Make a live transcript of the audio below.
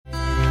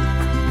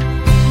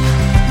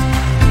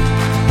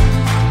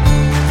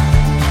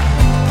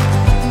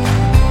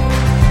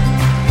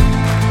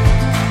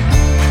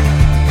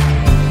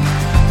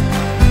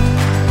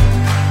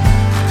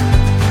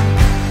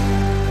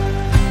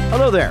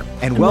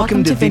And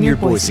welcome to Vineyard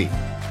Boise.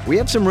 We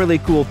have some really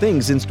cool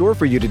things in store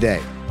for you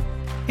today.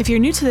 If you're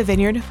new to the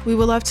Vineyard, we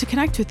would love to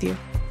connect with you.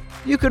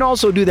 You can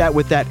also do that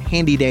with that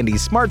handy-dandy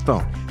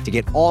smartphone to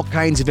get all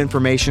kinds of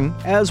information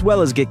as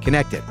well as get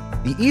connected.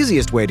 The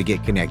easiest way to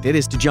get connected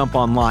is to jump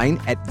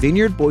online at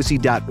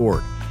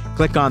vineyardboise.org.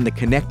 Click on the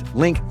Connect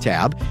Link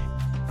tab.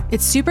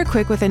 It's super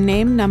quick with a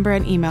name, number,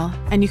 and email,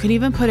 and you can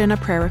even put in a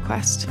prayer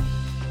request.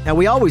 Now,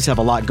 we always have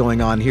a lot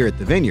going on here at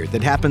the Vineyard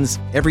that happens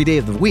every day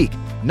of the week,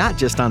 not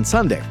just on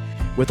Sunday.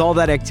 With all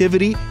that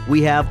activity,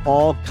 we have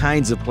all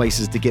kinds of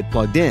places to get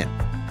plugged in.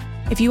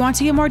 If you want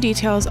to get more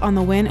details on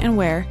the when and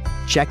where,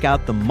 check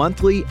out the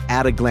monthly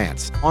At a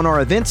Glance on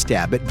our events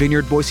tab at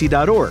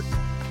vineyardboise.org.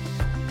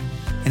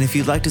 And if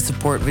you'd like to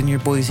support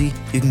Vineyard Boise,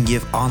 you can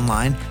give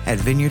online at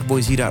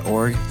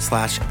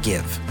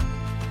vineyardboise.org/give.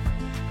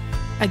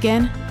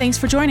 Again, thanks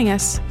for joining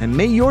us. And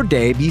may your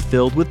day be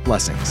filled with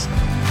blessings.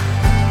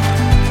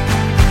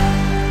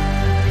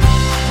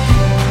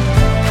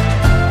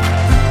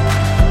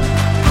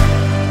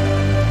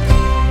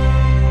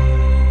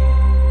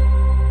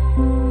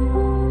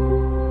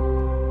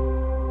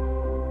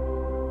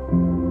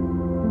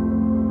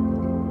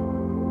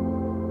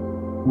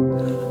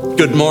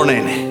 Good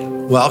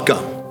morning. Welcome.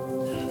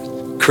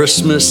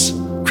 Christmas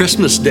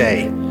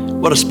Day.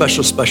 What a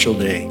special, special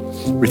day.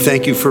 We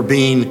thank you for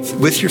being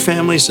with your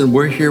families, and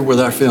we're here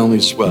with our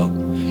families as well.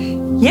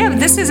 Yeah,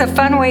 this is a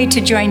fun way to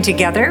join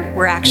together.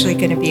 We're actually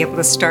going to be able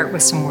to start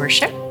with some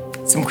worship,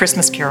 some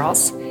Christmas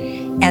carols,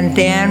 and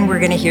then we're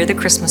going to hear the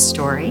Christmas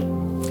story.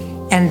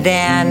 And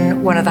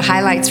then one of the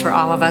highlights for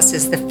all of us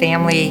is the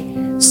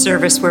family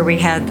service where we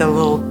had the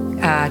little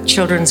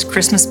children's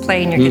Christmas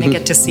play, and you're going to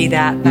get to see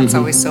that. That's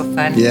always so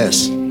fun.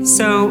 Yes.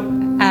 So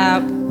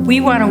we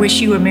want to wish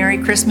you a Merry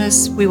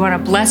Christmas. We want to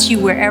bless you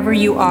wherever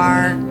you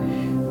are.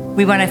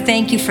 We want to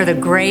thank you for the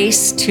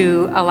grace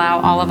to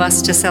allow all of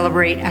us to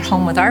celebrate at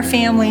home with our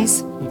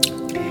families.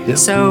 Yep.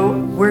 So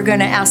we're going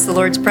to ask the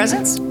Lord's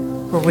presence.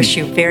 We'll wish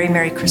you a very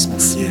Merry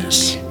Christmas.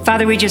 Yes.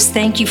 Father, we just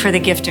thank you for the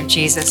gift of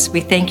Jesus.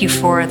 We thank you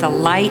for the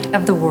light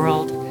of the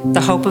world,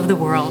 the hope of the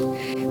world.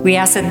 We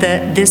ask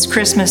that this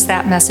Christmas,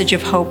 that message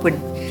of hope would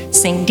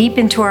sink deep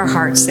into our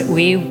hearts, that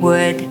we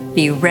would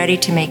be ready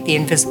to make the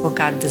invisible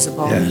God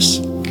visible. Yes.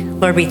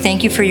 Lord, we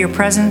thank you for your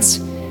presence.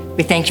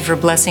 We thank you for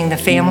blessing the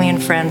family and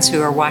friends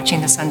who are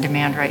watching this on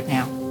demand right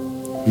now.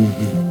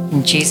 Mm-hmm.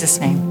 In Jesus'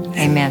 name,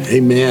 amen.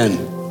 Amen.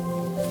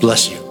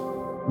 Bless you.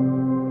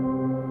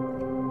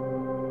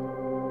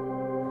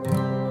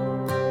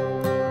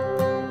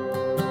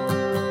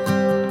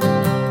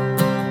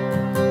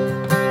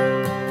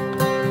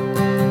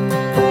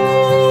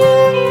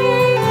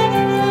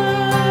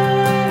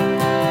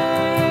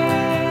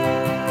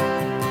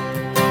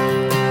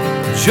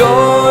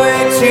 Joy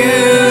to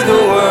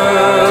the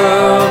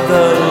world,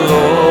 the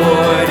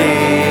Lord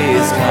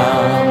is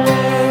come.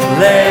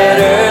 Let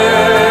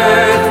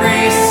earth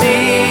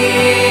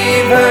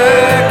receive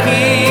her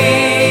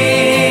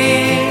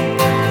King.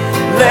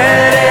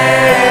 Let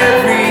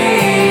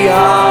every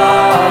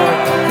heart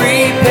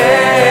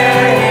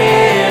prepare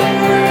him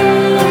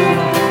room,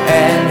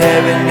 and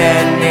heaven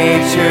and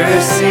nature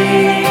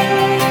sing,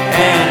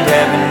 and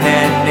heaven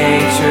and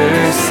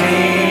nature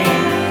sing,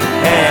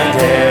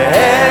 and heaven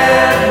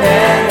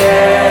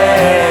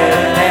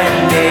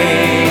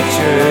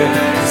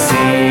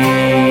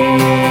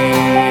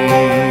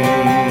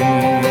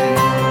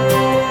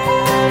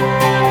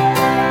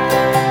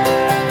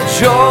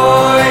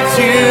joy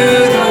to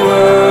the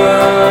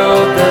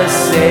world, the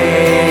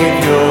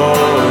Savior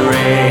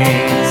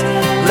reigns.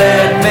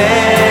 Let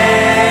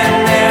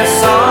men their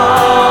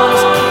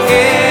songs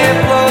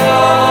employ,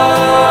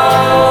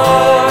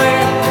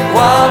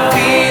 while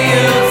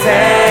fields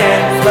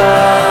and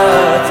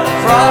floods,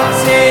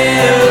 rocks,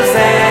 hills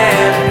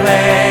and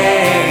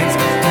plains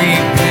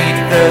repeat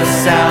the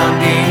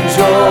sounding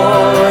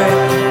joy,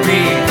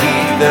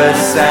 repeat the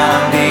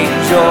sounding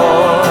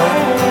joy.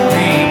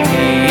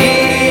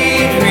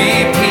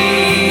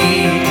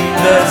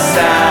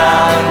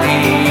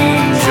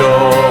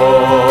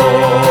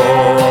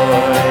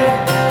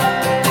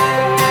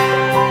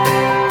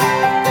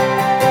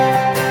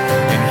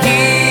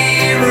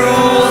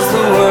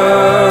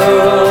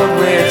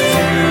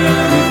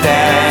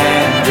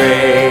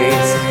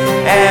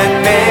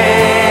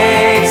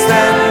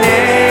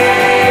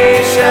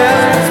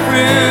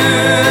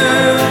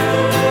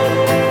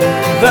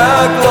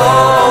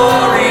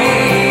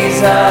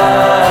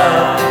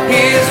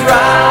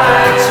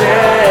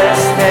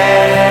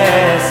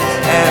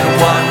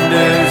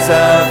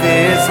 Of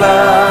his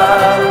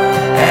love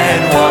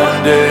and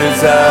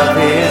wonders of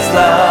his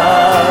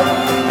love,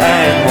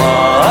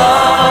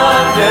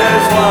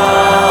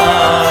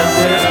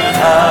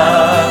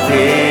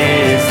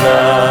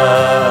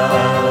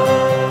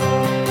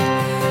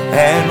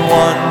 and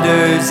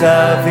wonders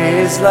of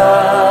his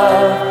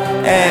love,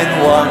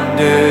 and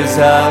wonders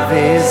of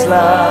his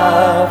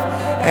love,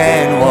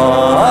 and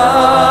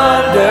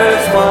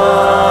wonders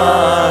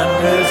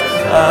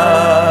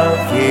of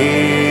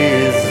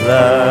his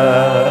love.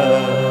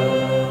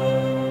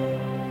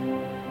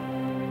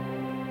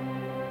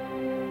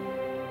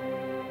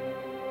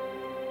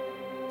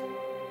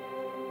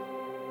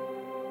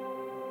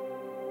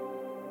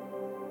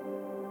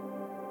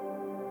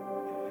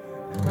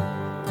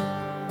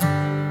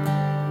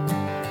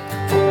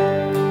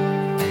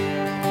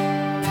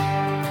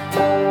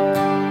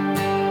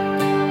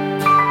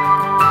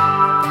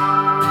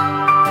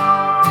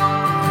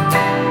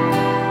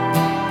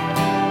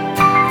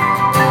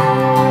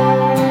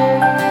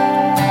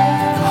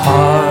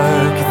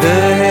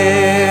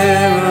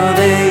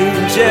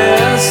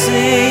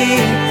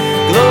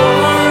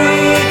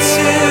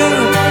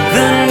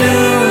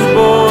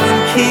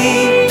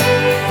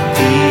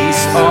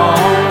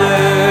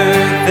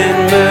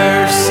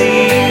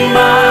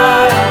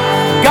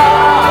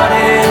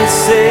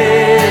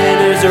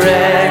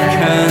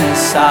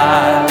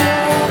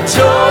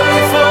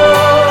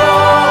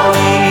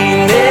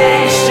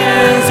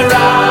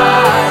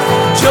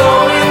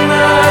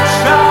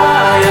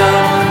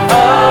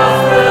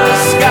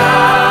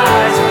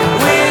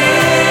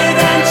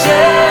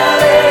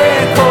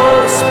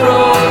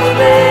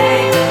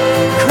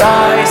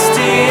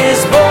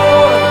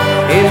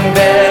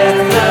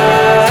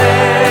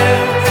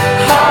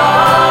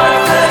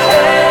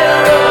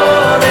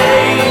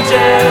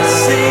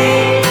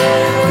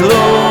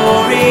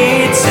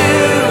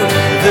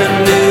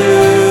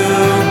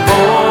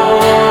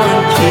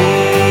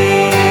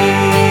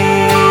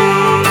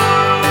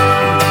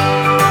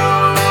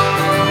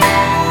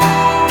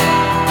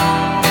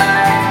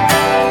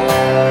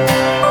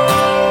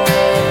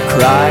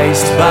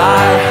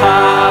 by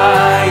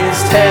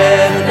highest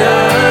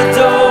heaven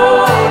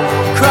adored.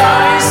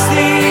 Christ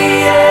the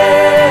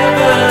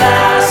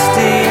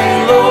everlasting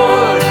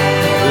Lord,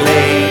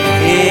 late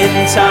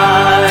in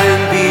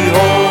time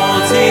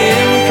behold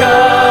him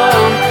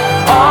come,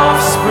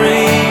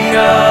 offspring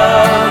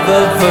of a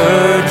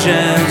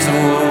virgin's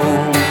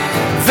womb,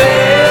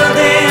 veiled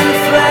in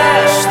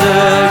flesh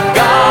the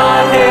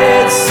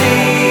Godhead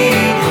see,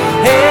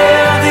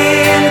 hail the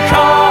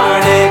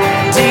incarnate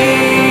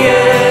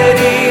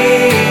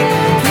deity,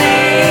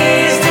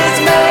 pleased as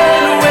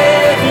man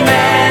with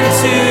man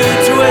to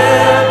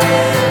dwell,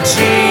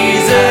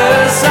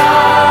 Jesus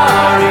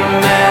our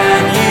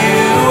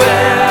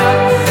Emmanuel.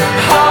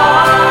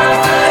 Hark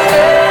the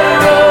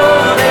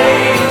herald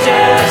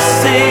angels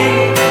sing,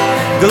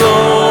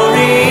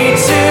 glory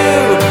to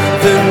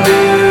the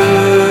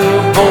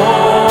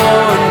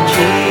newborn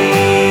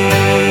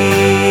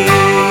King.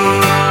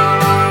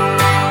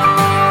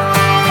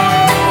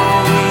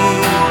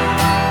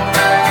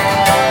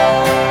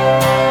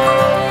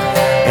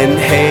 And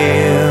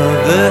hail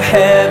the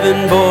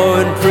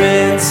heaven-born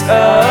Prince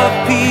of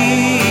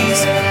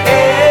Peace,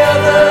 hail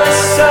the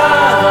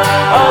Son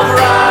of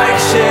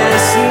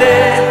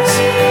Righteousness,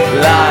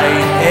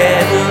 light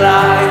and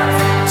life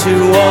to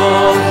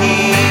all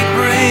he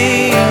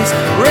brings,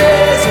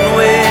 risen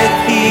with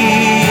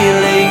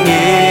healing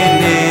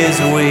in his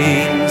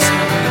wings.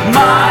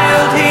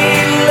 Mild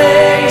he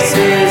lays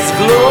his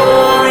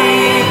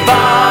glory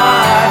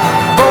by,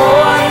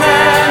 born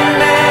that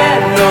man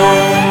no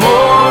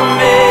more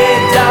may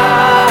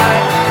die,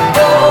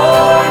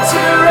 born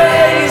to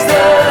raise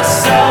the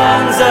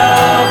sons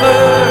of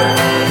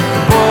earth,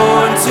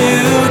 born to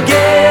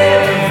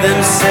give them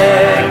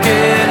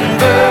second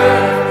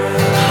birth.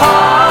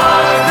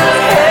 Hark the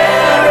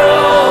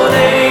herald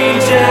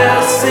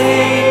angels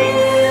sing,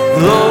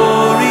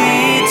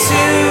 glory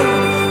to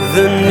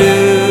the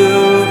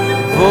newborn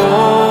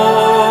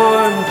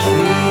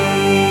King.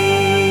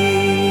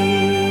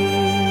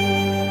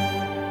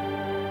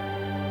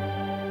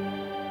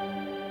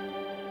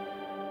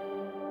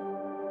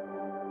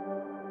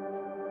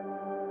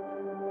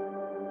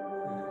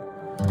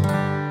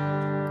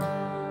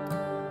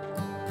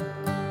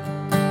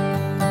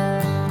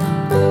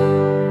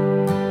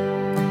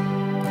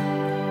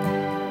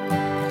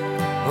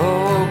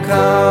 Oh,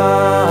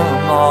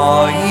 come,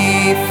 all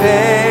ye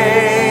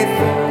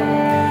faithful,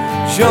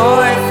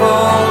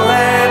 joyful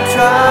and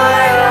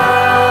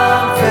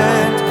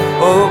triumphant.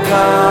 Oh,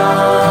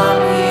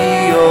 come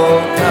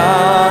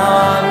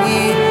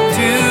ye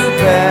to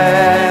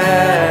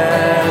Bethlehem.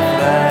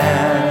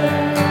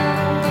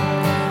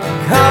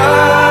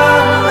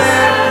 Come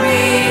and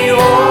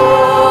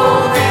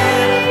behold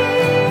him,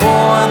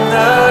 born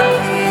the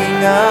King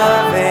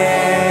of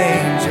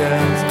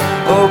angels.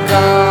 Oh,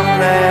 come,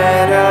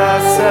 let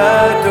us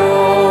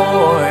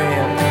adore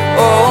him.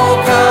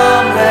 Oh,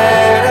 come,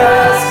 let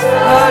us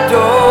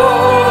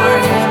adore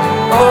him.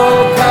 Oh,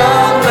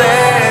 come,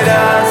 let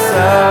us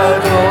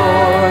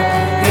adore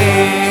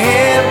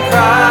him,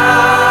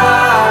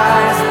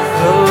 Christ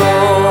the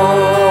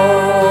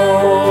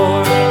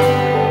Lord.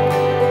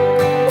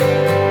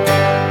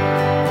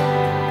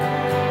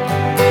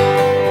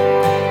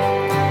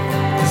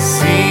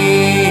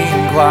 Sing,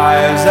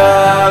 choirs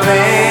of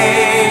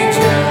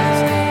angels,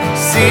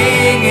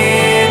 sing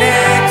in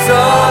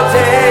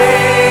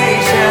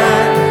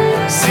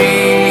exaltation,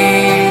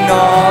 sing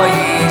all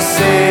ye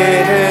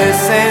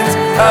citizens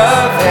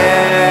of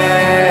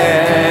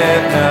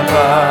heaven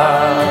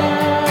above.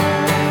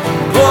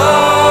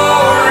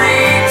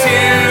 Glory to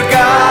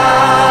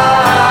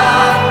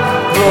God,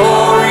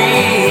 glory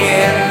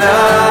in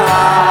the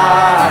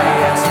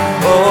highest.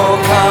 Oh,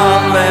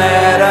 come,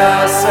 let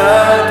us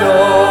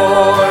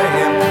adore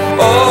him.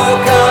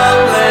 Oh,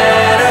 come,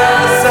 let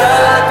us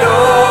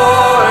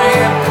adore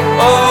him.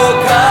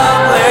 Oh,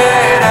 come,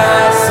 let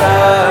us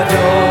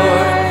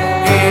adore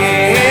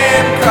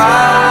him,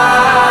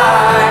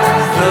 Christ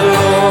the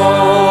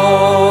Lord.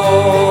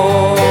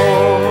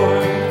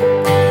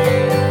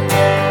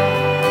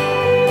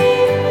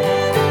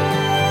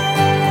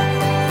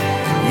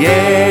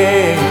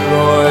 Yea,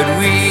 Lord,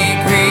 we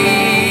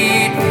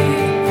greet thee,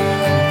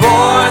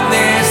 born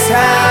this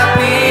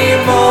happy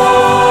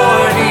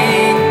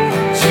morning.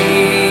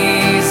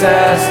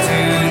 Jesus,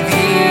 to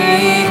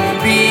thee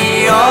be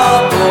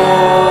all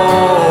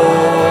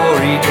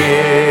glory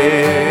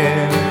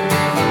give.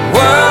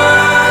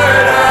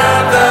 Word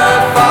of the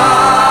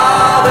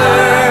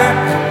Father,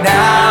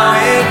 now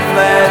in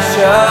flesh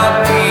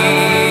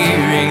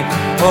appearing.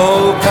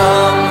 Oh,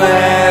 come,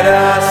 let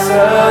us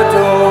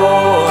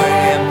adore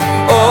him.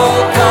 Oh,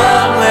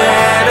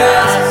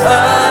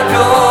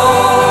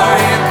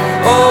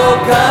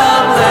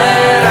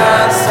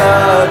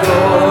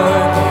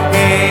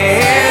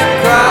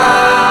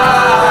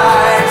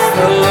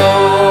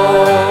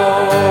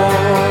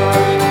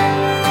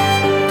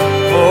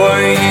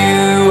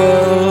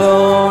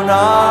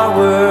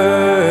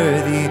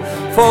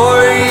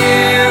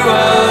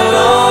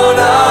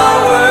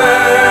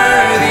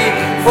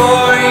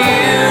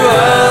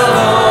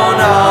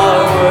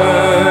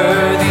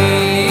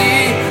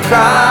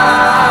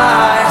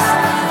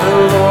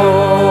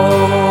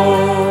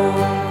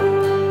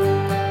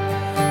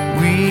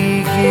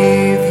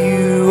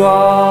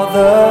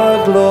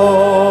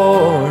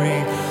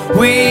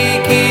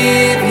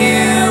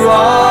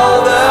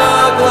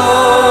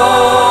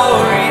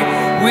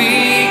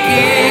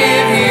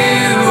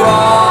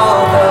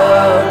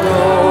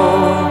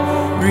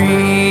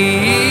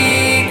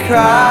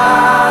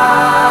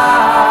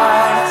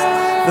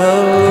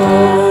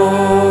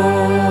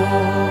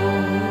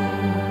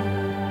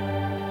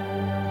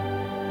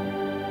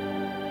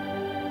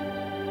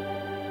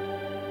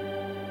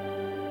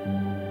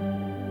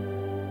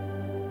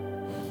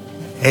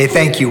 Hey,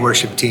 thank you,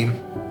 worship team.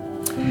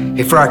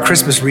 Hey, for our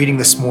Christmas reading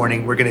this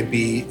morning, we're going to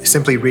be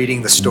simply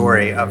reading the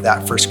story of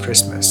that first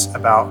Christmas,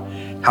 about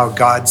how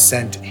God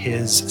sent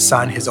his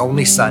son, his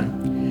only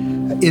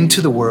son,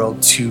 into the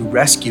world to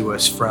rescue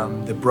us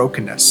from the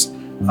brokenness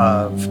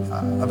of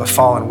a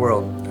fallen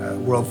world, a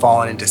world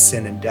fallen into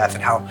sin and death,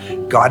 and how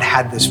God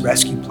had this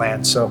rescue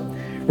plan. So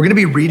we're going to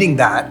be reading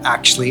that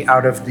actually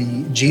out of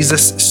the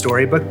Jesus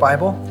Storybook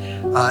Bible.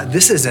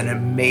 This is an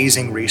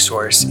amazing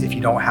resource. If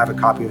you don't have a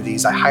copy of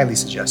these, I highly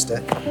suggest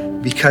it,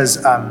 because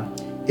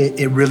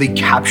it really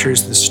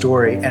captures the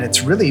story, and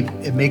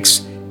it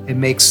makes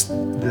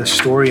the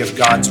story of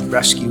God's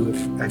rescue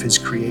of his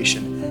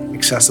creation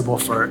accessible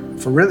for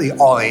really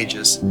all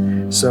ages.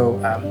 So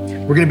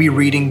we're going to be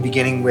reading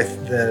beginning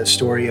with the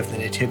story of the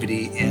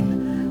Nativity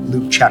in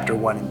Luke chapter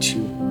 1 and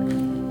 2.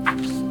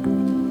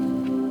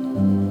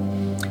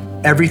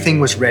 Everything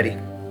was ready.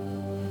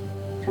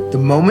 The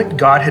moment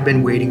God had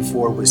been waiting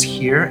for was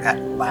here at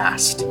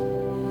last.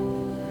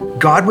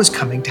 God was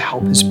coming to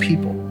help his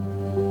people,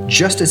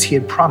 just as he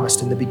had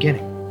promised in the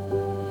beginning.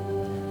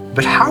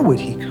 But how would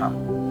he come?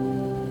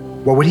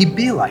 What would he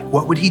be like?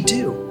 What would he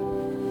do?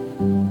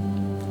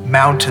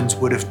 Mountains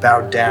would have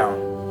bowed down.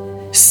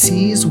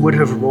 Seas would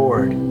have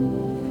roared.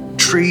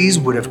 Trees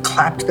would have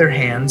clapped their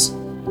hands.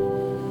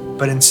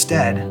 But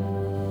instead,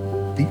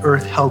 the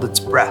earth held its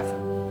breath.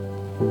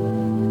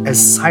 As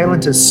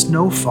silent as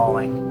snow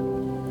falling,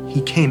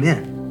 he came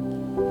in.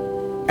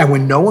 And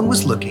when no one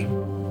was looking,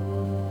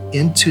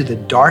 into the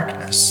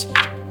darkness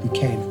he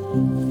came.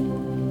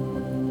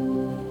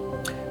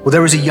 Well,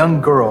 there was a young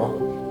girl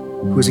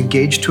who was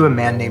engaged to a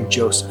man named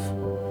Joseph.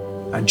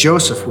 And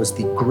Joseph was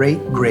the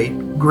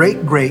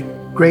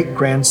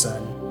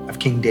great-great-great-great-grandson of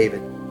King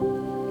David.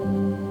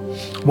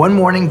 One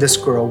morning, this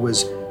girl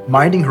was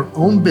minding her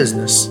own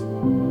business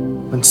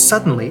when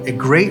suddenly a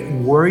great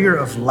warrior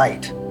of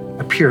light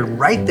appeared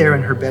right there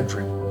in her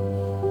bedroom.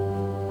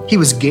 He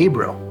was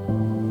Gabriel,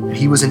 and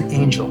he was an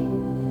angel,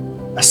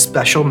 a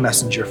special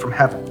messenger from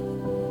heaven.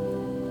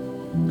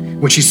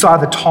 When she saw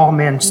the tall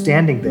man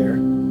standing there,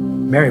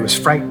 Mary was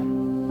frightened.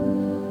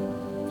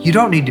 "You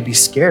don't need to be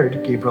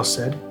scared," Gabriel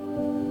said.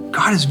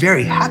 "God is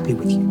very happy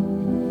with you."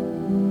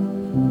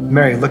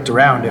 Mary looked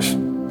around if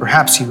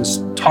perhaps he was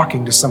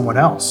talking to someone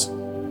else.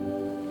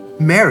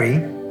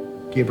 "Mary,"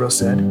 Gabriel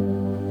said.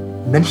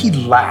 And then he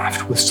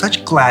laughed with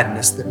such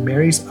gladness that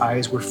Mary's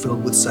eyes were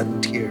filled with sudden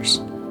tears.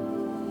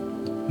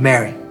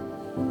 "Mary,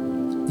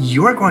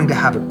 you are going to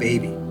have a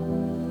baby,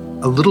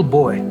 a little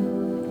boy.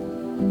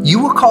 You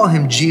will call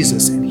him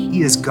Jesus, and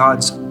he is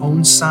God's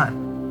own son.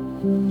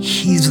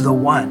 He's the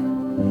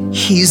one.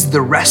 He's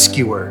the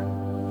rescuer.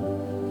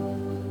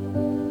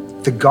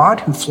 The God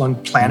who flung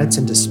planets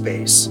into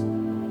space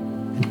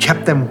and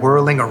kept them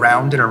whirling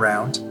around and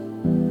around.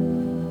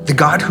 The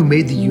God who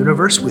made the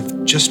universe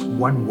with just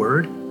one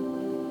word.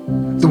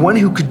 The one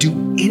who could do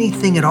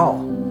anything at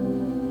all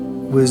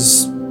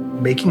was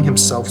making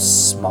himself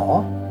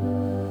small,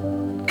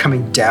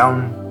 coming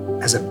down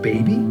as a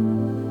baby.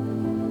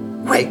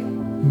 Wait,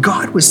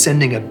 God was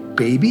sending a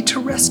baby to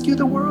rescue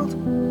the world?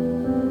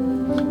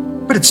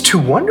 But it's too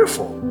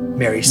wonderful,"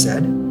 Mary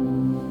said.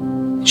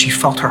 She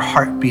felt her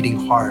heart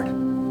beating hard.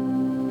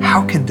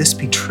 How can this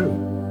be true?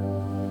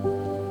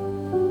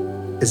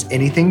 "Is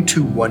anything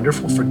too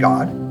wonderful for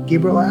God?"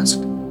 Gabriel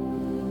asked.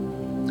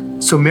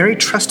 So Mary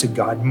trusted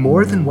God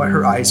more than what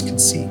her eyes could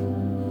see,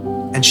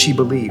 and she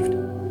believed.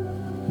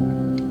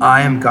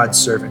 "I am God's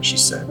servant," she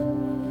said.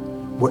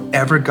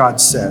 "Whatever God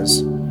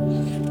says,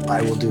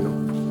 I will do."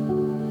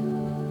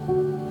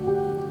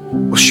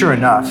 Well, sure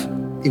enough,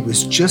 it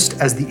was just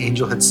as the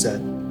angel had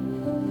said.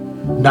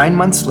 9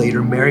 months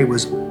later, Mary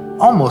was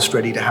almost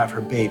ready to have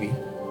her baby.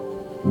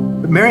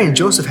 But Mary and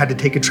Joseph had to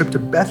take a trip to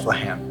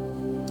Bethlehem,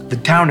 the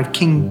town of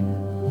King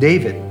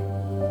David.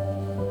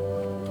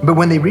 But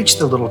when they reached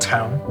the little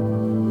town,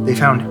 they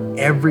found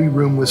every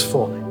room was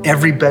full,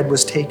 every bed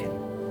was taken.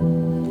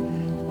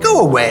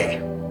 "Go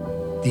away,"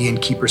 the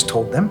innkeepers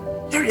told them.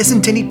 "There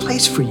isn't any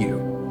place for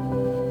you."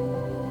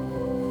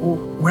 Well,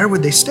 where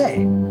would they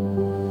stay?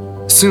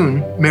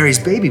 Soon, Mary's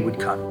baby would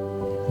come.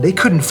 They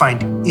couldn't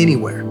find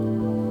anywhere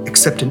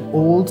except an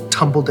old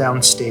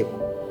tumble-down stable.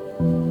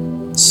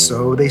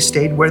 So they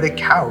stayed where the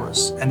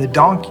cows and the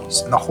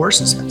donkeys and the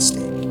horses had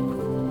stayed.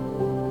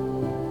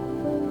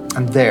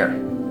 And there,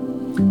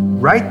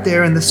 right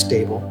there in the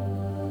stable,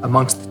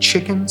 amongst the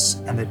chickens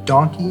and the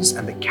donkeys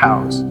and the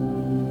cows,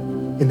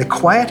 in the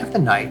quiet of the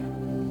night,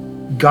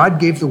 God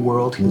gave the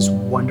world his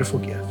wonderful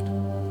gift.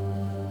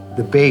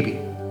 The baby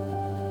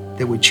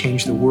that would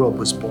change the world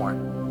was born,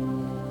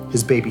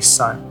 his baby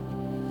son.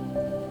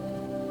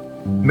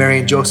 Mary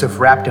and Joseph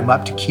wrapped him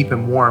up to keep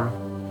him warm,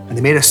 and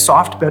they made a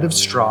soft bed of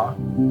straw,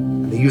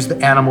 and they used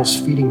the animal's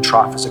feeding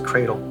trough as a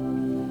cradle.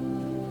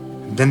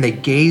 And then they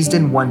gazed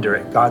in wonder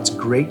at God's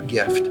great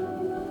gift,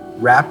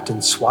 wrapped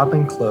in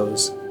swaddling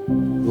clothes,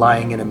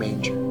 lying in a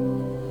manger.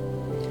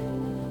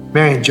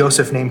 Mary and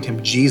Joseph named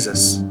him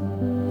Jesus,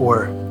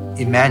 or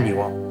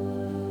Emmanuel,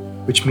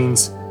 which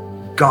means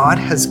God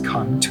has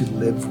come to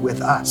live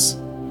with us.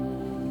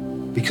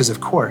 because of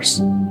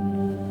course,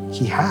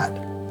 he had.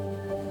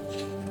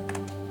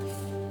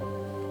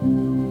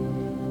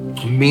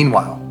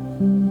 Meanwhile,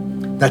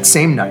 that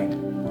same night,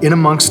 in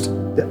amongst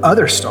the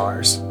other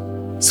stars,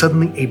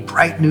 suddenly a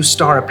bright new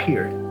star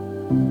appeared.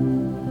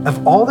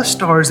 Of all the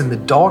stars in the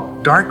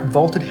dark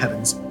vaulted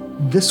heavens,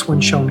 this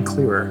one shone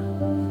clearer.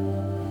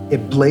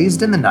 It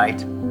blazed in the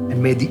night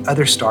and made the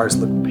other stars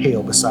look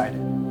pale beside it.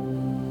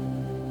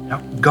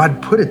 Now,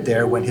 God put it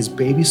there when his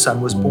baby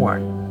son was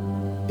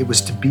born. It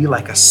was to be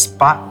like a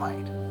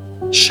spotlight,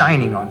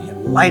 shining on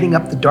him, lighting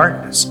up the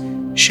darkness,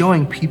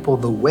 showing people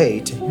the way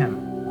to him.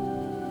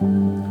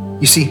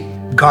 You see,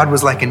 God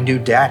was like a new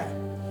daddy.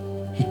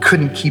 He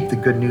couldn't keep the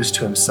good news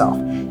to himself.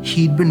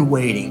 He'd been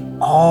waiting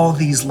all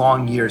these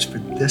long years for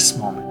this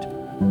moment.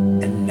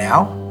 And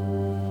now,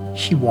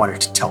 he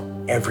wanted to tell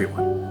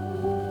everyone.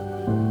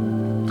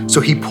 So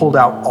he pulled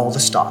out all the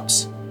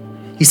stops.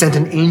 He sent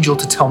an angel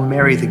to tell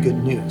Mary the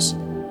good news.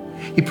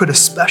 He put a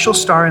special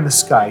star in the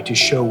sky to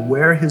show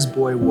where his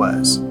boy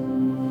was.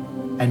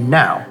 And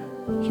now,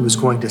 he was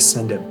going to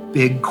send a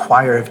big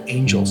choir of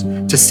angels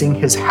to sing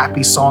his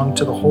happy song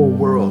to the whole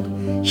world.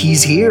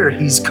 He's here,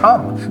 he's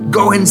come.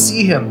 Go and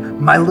see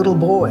him, my little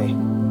boy.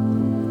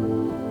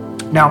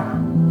 Now,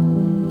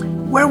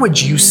 where would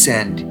you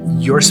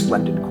send your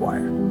splendid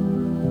choir?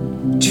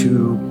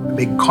 To a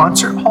big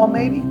concert hall,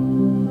 maybe?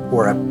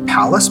 Or a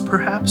palace,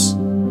 perhaps?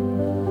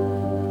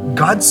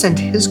 God sent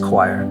his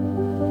choir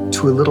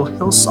to a little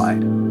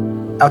hillside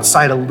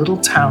outside a little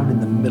town in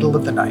the middle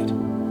of the night.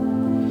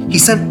 He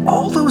sent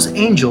all those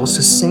angels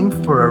to sing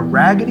for a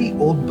raggedy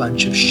old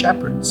bunch of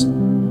shepherds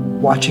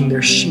watching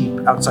their sheep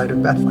outside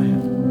of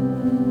Bethlehem.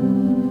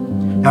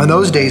 Now, in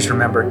those days,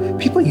 remember,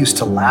 people used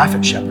to laugh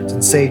at shepherds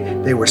and say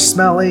they were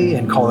smelly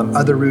and call them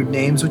other rude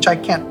names, which I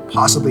can't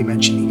possibly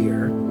mention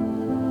here.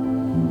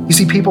 You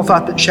see, people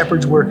thought that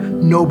shepherds were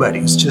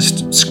nobodies,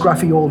 just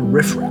scruffy old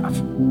riffraff.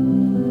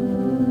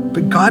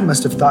 But God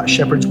must have thought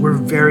shepherds were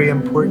very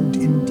important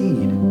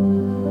indeed,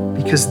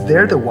 because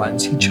they're the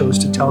ones he chose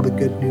to tell the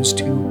good news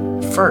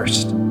to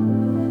first.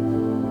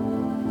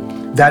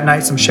 That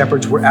night, some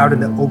shepherds were out in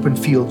the open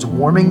fields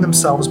warming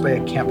themselves by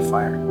a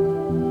campfire,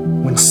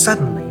 when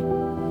suddenly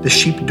the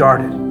sheep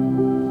darted.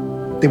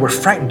 They were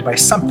frightened by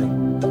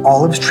something. The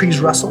olive trees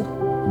rustled.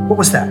 What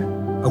was that?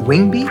 A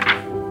wing beat?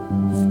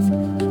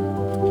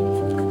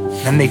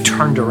 Then they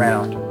turned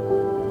around.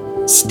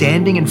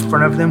 Standing in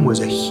front of them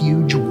was a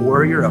huge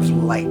warrior of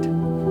light,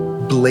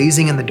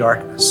 blazing in the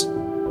darkness.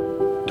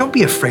 "Don't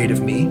be afraid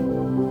of me,"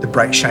 the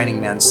bright shining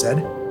man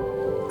said.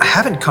 "I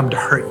haven't come to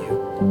hurt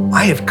you.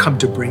 I have come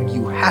to bring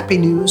you happy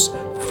news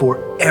for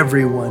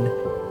everyone,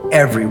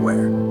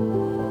 everywhere.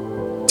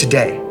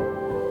 Today,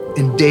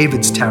 in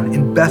David's town,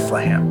 in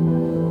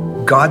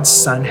Bethlehem, God's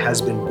son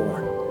has been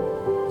born.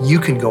 You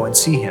can go and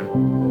see him.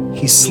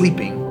 He's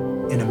sleeping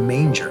in a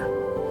manger."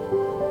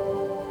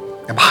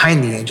 And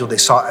behind the angel, they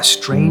saw a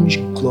strange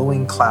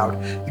glowing cloud,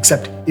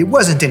 except it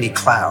wasn't any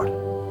cloud.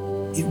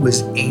 It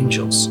was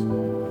angels.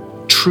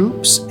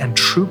 Troops and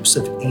troops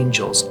of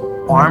angels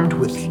armed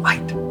with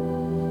light.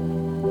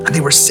 And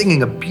they were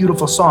singing a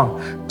beautiful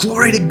song.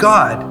 "Glory to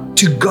God!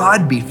 To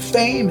God be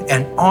fame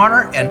and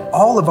honor and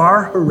all of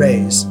our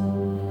hoorays."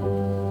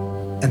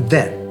 And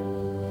then,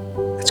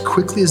 as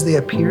quickly as they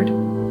appeared,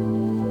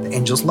 the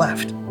angels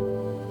left.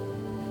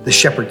 The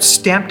shepherds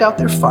stamped out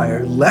their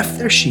fire, left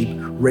their sheep,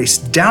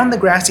 raced down the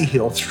grassy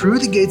hill, through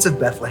the gates of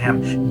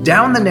Bethlehem,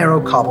 down the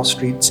narrow cobble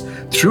streets,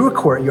 through a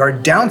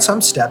courtyard, down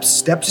some steps,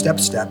 steps,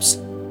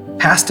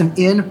 past an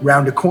inn,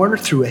 round a corner,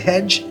 through a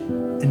hedge,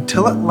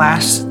 until at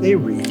last they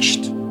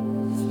reached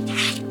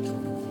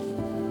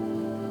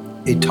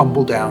a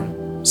tumble-down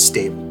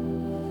stable.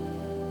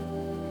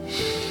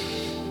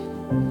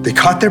 They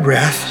caught their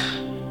breath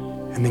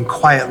and then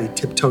quietly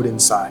tiptoed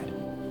inside.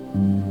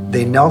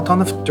 They knelt on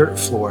the dirt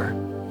floor.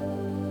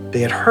 They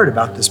had heard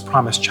about this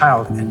promised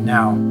child, and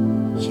now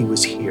he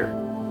was here.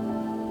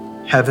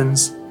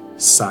 Heaven's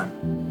son,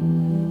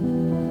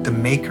 the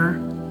maker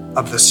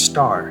of the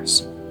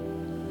stars,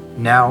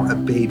 now a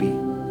baby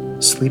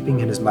sleeping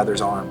in his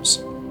mother's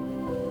arms.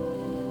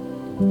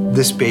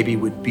 This baby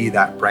would be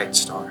that bright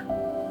star,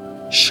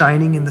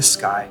 shining in the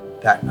sky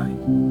that night,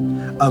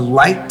 a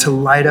light to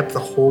light up the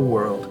whole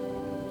world,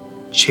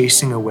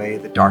 chasing away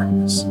the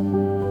darkness,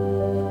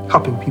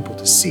 helping people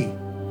to see.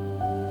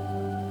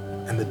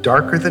 And the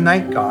darker the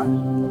night got,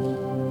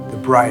 the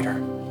brighter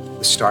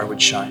the star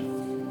would shine.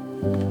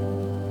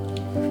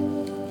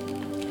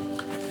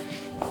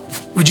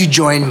 Would you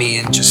join me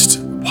in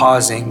just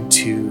pausing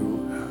to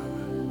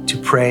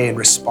pray and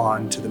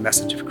respond to the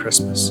message of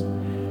Christmas,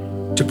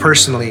 to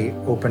personally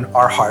open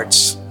our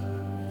hearts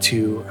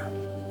to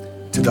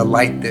the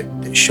light that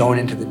shone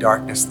into the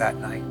darkness that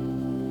night?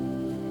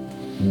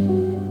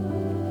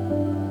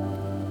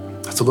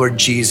 So Lord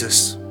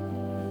Jesus,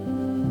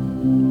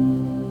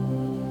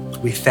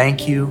 we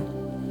thank you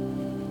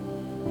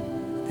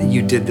that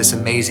you did this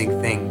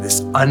amazing thing,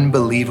 this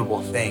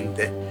unbelievable thing,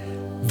 that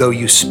though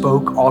you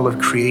spoke all of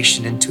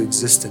creation into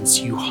existence,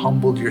 you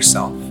humbled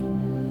yourself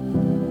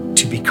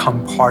to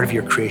become part of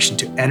your creation,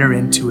 to enter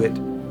into it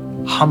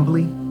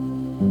humbly,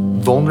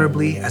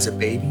 vulnerably as a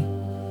baby.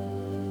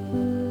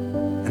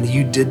 And that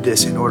you did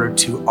this in order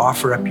to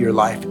offer up your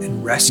life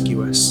and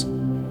rescue us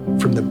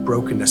from the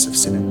brokenness of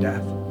sin and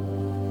death.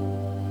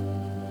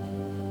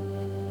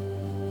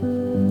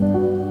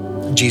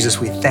 Jesus,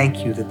 we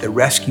thank you that the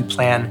rescue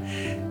plan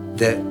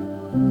that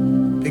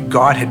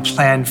God had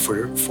planned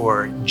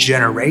for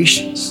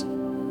generations,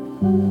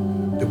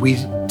 that we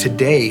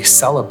today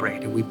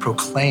celebrate and we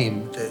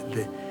proclaim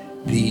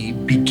the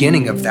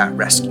beginning of that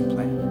rescue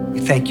plan. We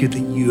thank you that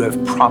you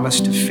have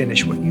promised to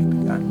finish what you've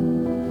begun.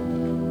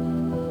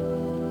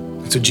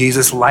 And so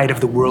Jesus, light of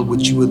the world,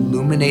 would you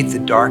illuminate the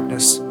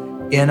darkness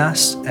in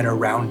us and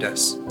around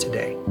us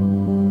today?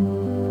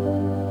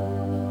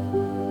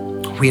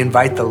 We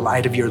invite the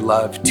light of your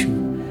love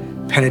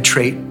to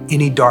penetrate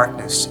any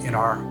darkness in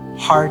our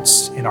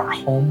hearts, in our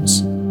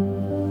homes,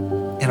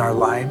 in our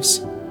lives.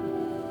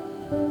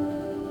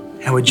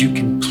 And would you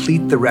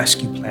complete the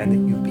rescue plan that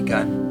you've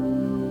begun?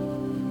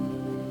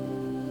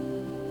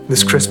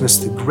 This Christmas,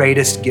 the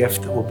greatest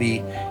gift that will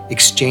be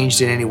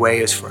exchanged in any way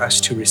is for us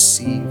to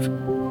receive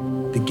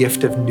the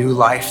gift of new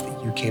life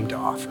that you came to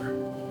offer.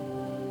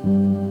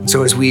 And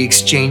so as we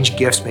exchange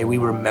gifts, may we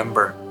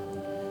remember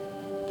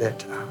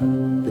that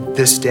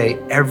this day,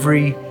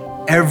 every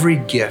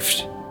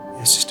gift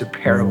is just a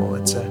parable.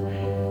 It's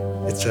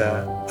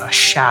a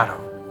shadow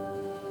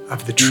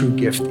of the true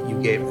gift that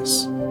you gave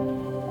us.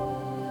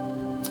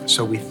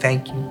 So we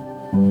thank you.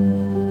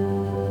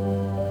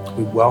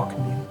 We welcome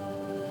you.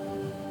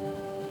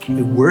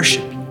 We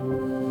worship you.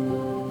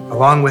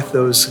 Along with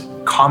those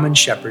common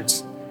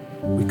shepherds,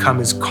 we come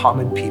as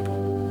common people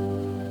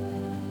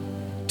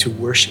to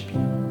worship you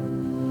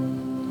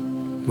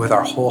with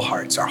our whole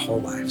hearts, our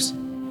whole lives.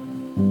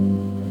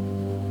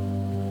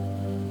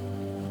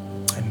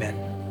 Amen.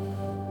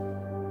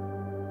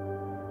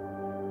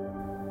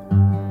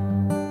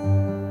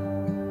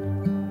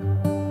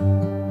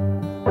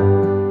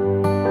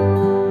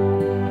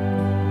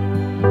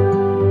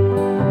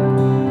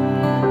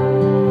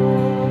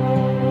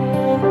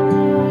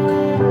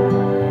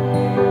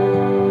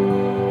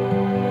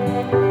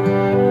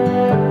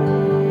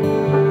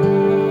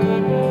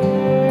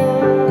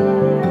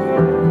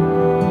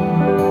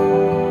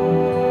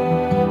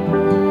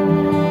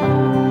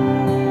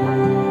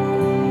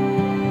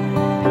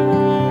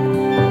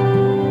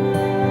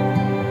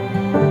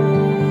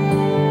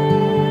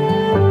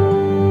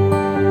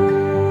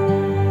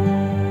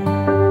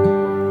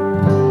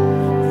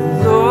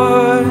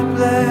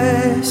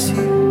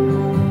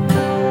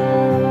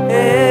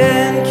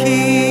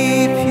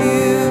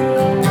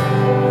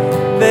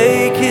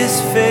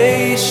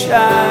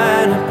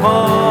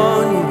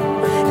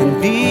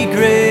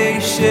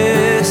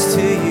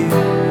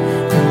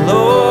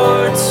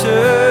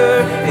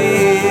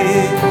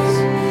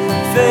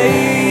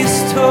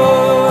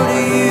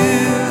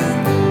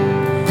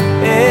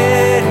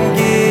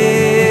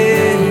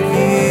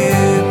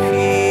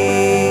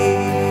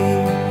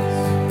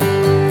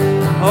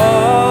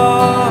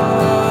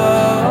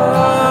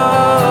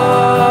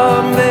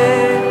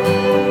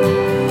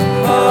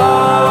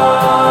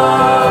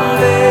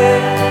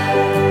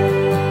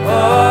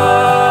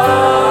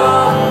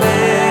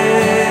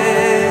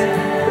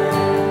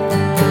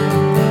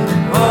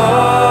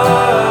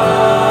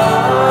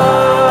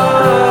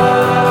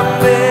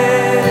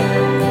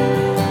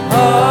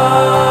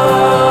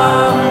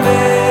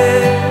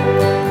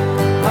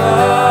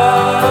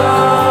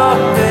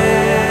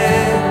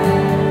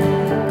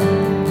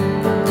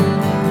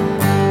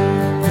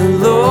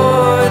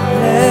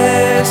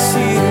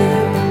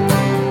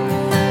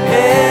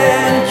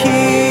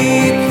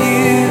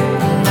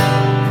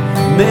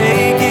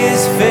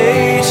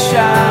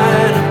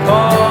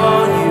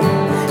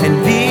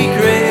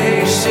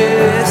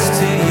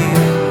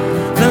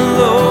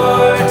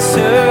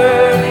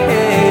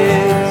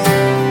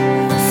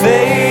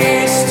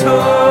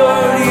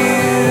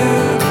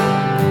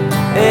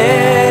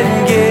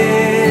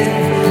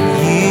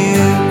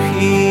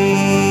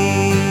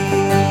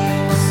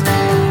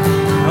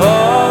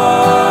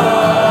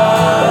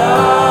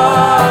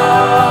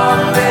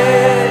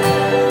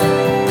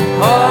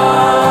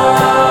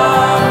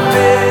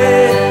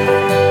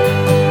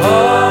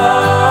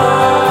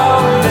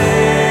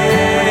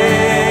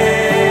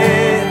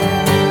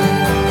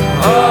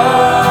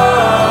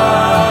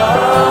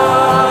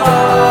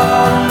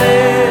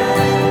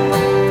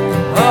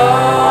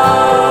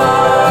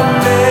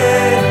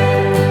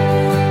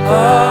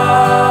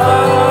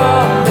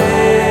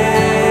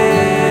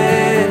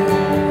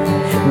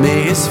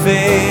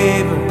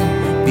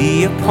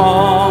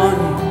 upon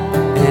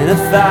you and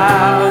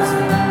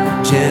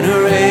 1,000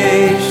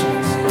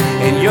 generations,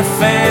 and your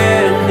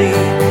family,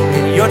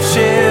 and your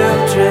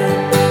children,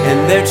 and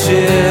their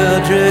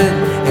children,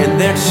 and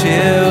their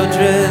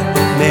children.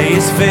 May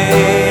His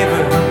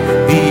favor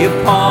be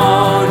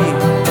upon you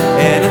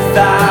and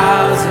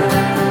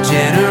 1,000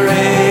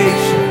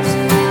 generations,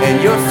 and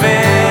your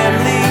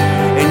family,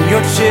 and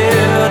your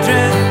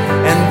children,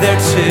 and their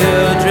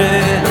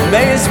children.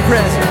 May His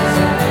presence,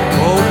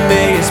 oh,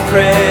 may His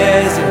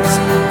presence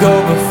go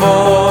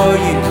before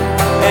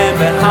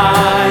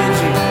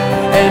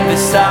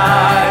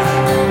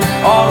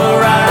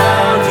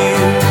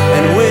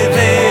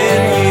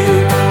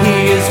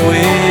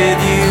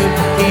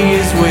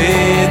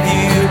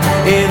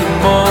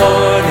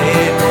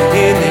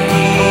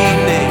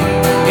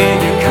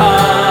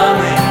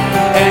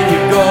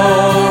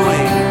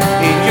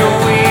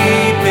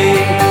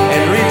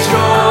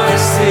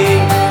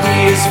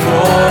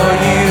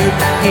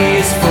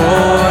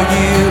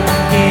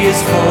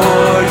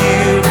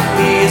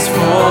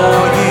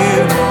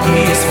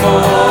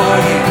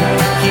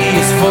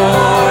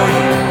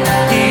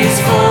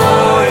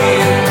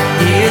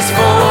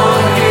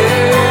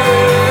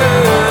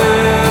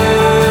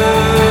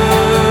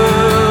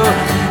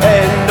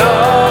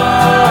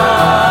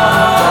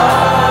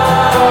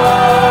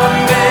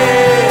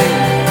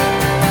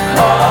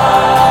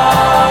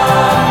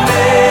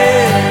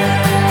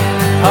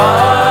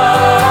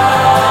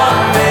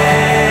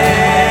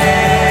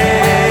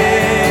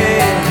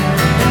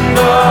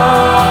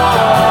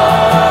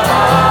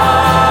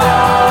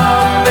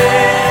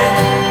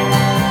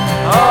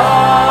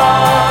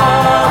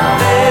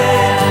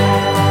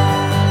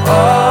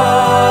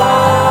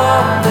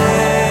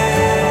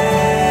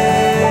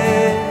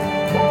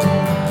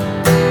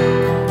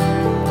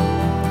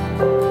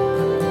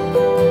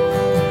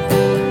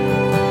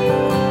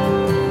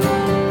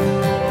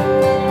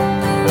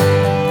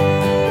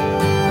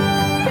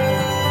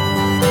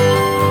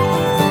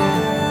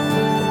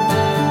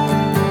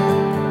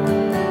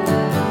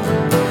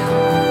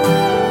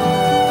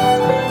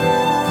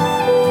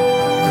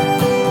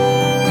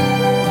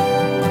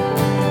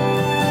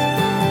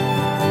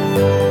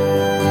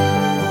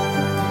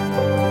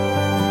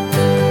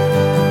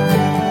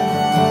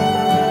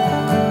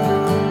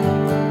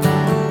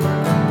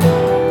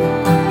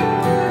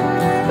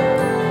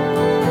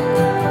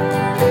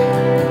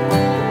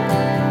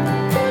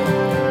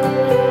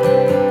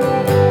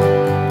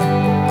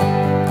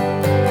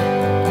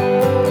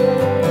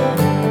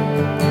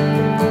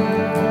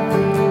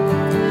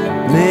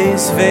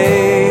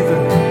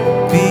favor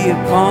be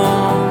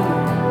upon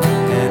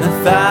you and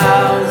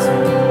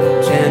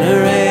 1,000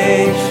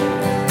 generations,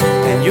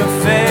 and your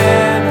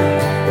family,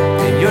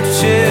 and your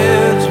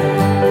children,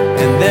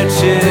 and their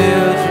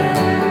children,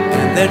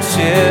 and their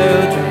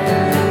children.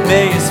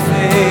 May his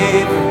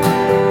favor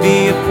be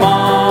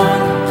upon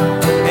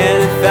you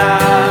and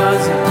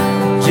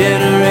 1,000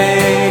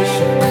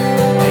 generations,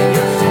 and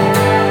your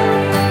children,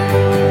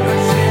 your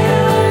children.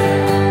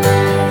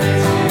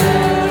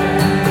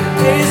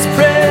 May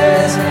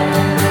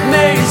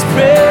his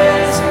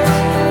presence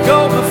go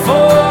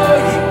before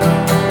you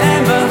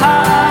and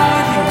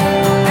behind you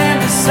and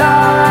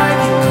beside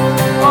you,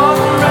 all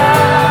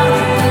around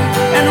you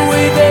and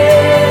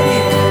within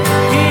you.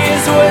 He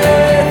is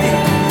with you.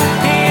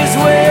 He is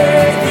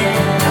with you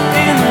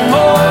in the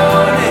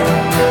morning,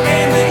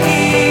 in the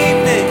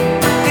evening,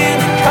 in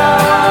the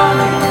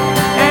coming,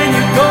 and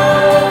you're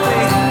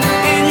going,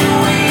 and you're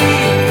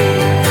weeping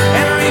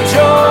and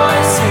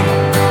rejoicing.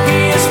 He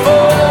is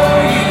for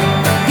you.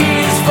 He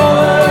is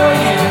for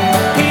you.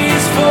 He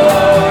is for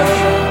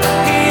you.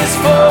 He is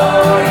for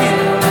you.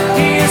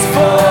 He is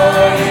for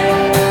you.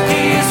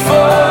 He is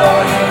for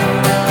you.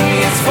 He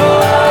is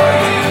for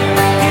you.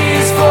 He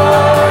is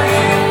for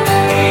you.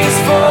 He is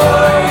for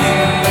you.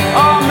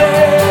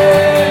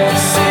 Amen.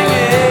 Sing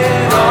it.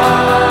 Amen.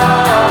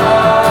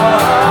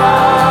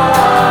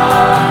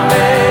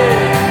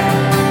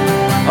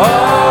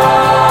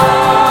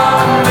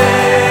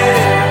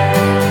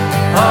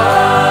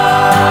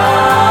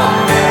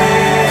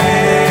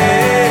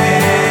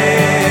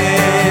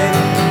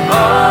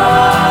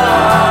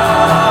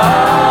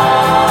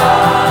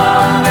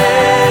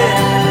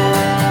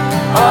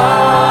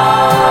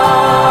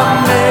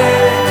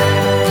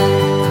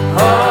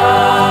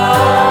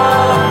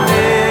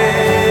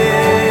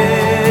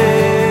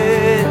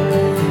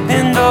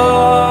 And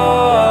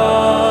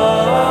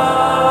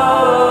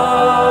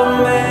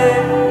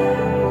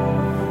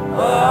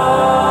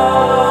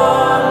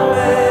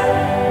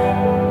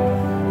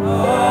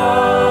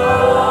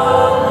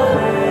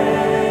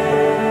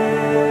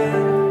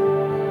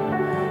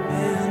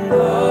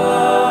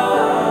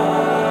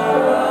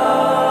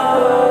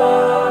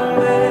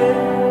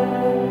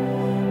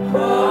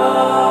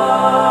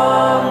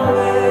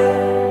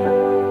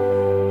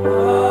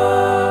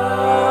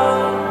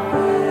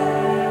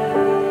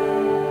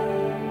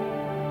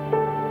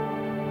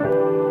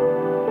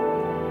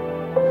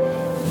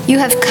You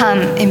have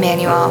come,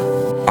 Emmanuel.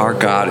 Our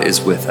God is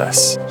with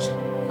us.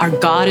 Our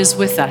God is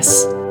with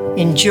us.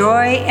 In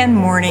joy and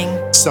mourning,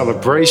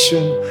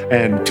 celebration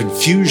and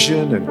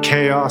confusion and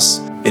chaos,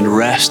 in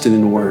rest and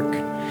in work.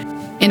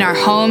 In our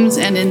homes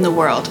and in the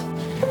world.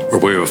 Where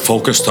we are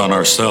focused on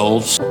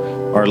ourselves,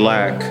 our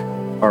lack,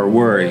 our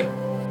worry,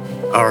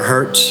 our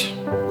hurts.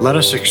 Let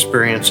us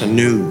experience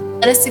anew.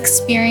 Let us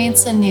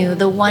experience anew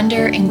the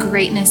wonder and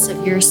greatness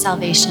of your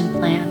salvation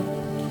plan.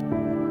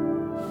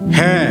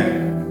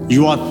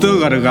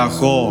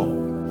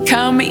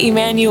 Come,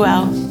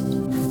 Emmanuel.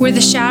 Where the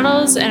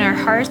shadows in our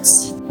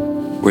hearts,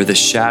 Where the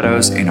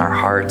shadows in our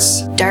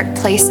hearts, dark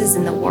places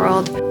in the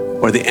world,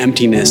 or the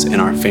emptiness in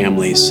our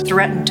families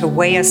threaten to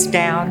weigh us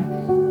down,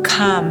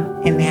 come,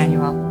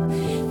 Emmanuel.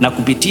 Na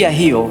kupitia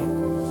hiyo,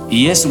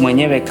 Yesu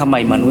mwenyewe kama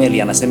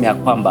Emmanueli anasema ya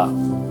kwamba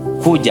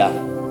kuja.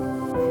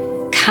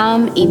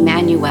 Come,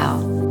 Emmanuel.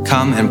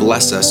 Come and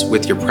bless us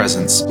with your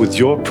presence. With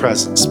your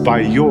presence,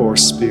 by your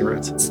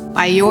Spirit.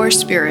 By your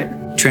Spirit.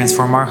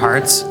 Transform our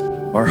hearts,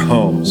 our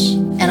homes,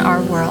 and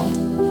our world.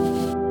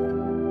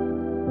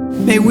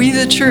 May we,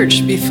 the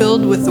church, be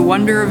filled with the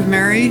wonder of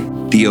Mary,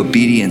 the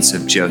obedience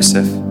of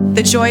Joseph,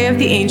 the joy of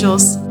the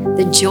angels,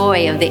 the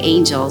joy of the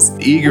angels,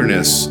 the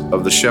eagerness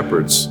of the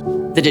shepherds,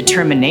 the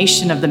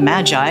determination of the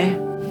Magi,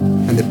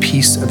 and the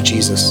peace of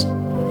Jesus.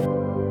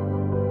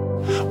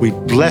 We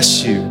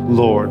bless you,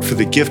 Lord, for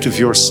the gift of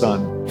your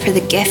Son. For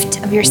the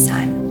gift of your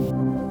Son.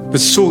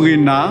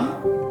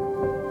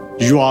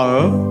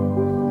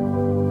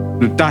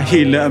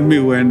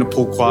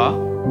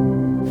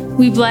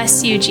 we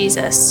bless you,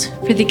 Jesus,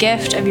 for the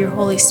gift of your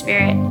Holy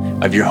Spirit.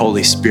 Of your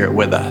Holy Spirit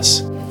with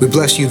us. We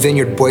bless you,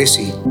 Vineyard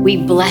Boise. We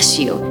bless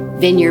you,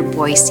 Vineyard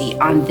Boise,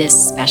 on this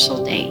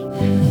special day.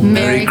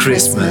 Merry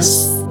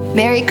Christmas.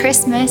 Merry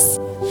Christmas.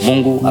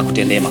 Mungu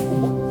akutendee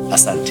makubwa.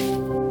 Asante.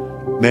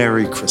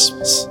 Merry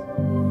Christmas.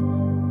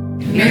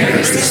 Merry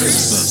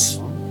Christmas.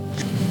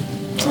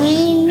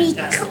 Merry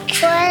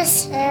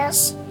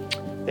Christmas.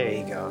 There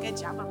you go. Good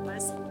job,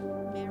 Buzz.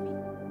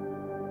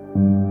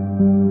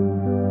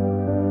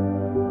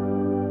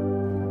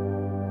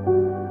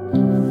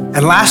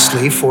 And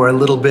lastly, for a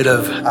little bit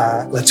of,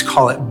 let's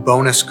call it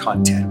bonus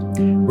content,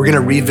 we're going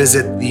to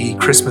revisit the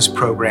Christmas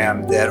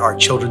program that our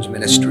children's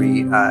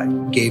ministry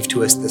gave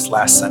to us this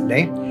last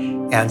Sunday.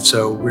 And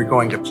so we're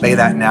going to play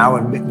that now,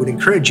 and would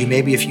encourage you,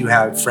 maybe if you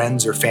have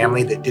friends or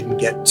family that didn't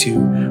get to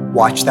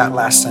watch that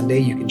last Sunday,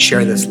 you can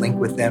share this link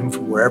with them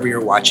from wherever you're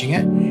watching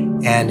it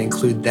and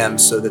include them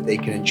so that they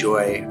can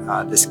enjoy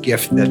this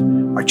gift that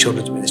our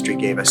children's ministry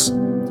gave us.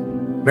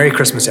 Merry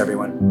Christmas,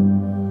 everyone.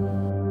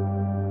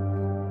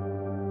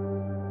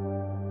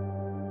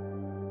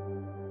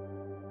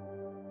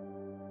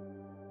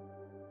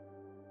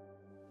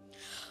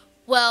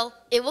 Well,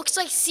 it looks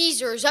like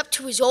Caesar is up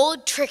to his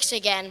old tricks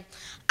again.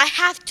 I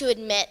have to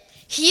admit,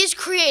 he is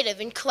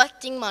creative in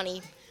collecting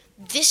money.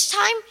 This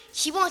time,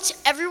 he wants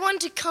everyone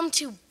to come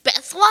to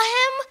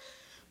Bethlehem.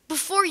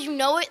 Before you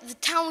know it, the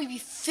town will be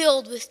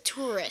filled with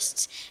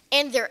tourists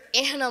and their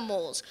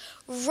animals.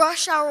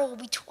 Rush hour will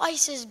be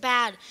twice as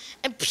bad,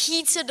 and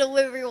pizza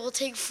delivery will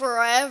take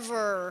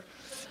forever.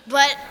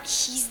 But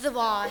he's the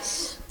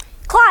boss.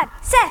 Claude,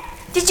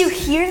 Seth, did you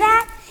hear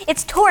that?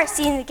 It's tourist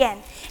season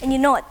again, and you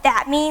know what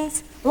that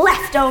means?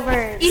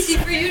 Leftovers. Easy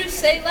for you to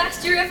say.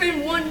 Last year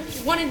everyone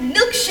wanted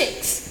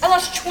milkshakes. I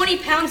lost 20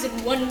 pounds in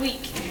 1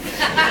 week.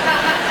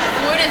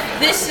 What if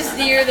this is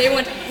the year they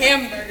want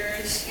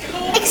hamburgers?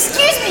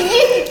 Excuse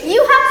me,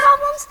 you have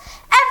problems?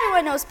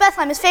 Everyone knows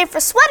Bethlehem is famous for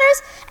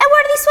sweaters, and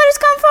where do these sweaters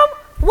come from?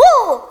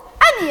 Wool!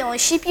 I'm the only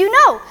sheep you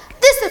know.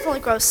 This stuff only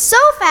grows so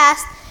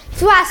fast.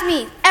 If you ask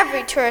me,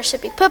 every tourist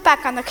should be put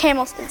back on their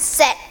camels and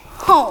sent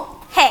home.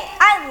 Hey,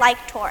 I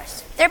like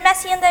tourists. They're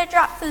messy and they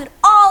drop food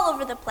all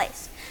over the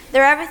place.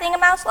 They're everything a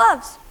mouse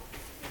loves.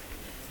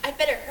 I'd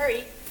better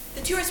hurry.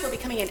 The tourists will be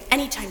coming in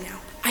any time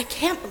now. I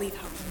can't believe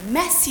how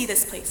messy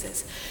this place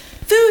is.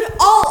 Food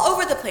all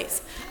over the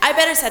place. I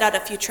better set out a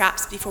few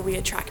traps before we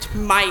attract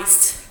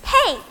mice.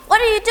 Hey,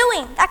 what are you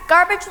doing? That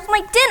garbage was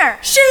my dinner.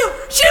 Shoot!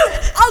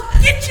 I'll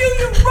get you,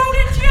 you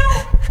rodent, you!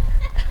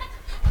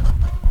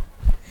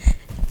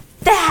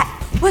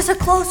 That was a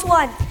close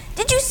one.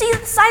 Did you see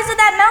the size of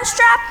that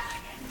mousetrap?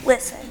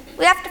 Listen,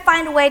 we have to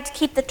find a way to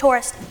keep the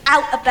tourists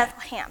out of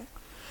Bethlehem.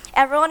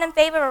 Everyone in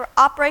favor of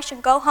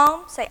Operation Go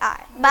Home, say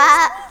aye.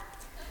 But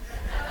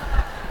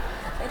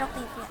they don't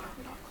leave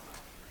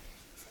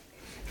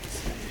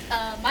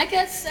yet.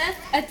 Micah, Seth,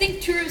 I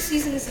think tourist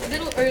season is a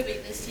little early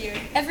this year.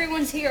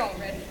 Everyone's here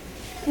already.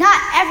 Not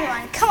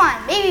everyone. Come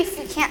on, maybe if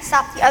we can't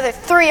stop the other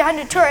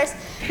 300 tourists,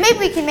 maybe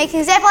we can make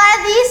an example out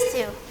of these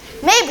two.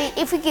 Maybe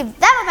if we give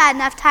them a bad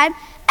enough time,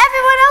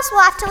 everyone else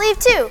will have to leave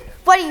too.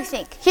 What do you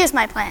think? Here's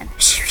my plan.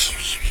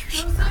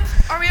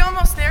 Are we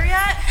almost there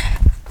yet?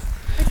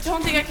 I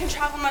don't think I can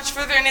travel much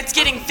further, and it's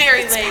getting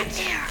very late.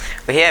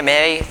 We're here,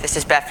 Mary. This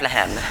is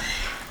Bethlehem.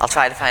 I'll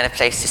try to find a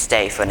place to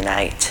stay for the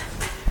night.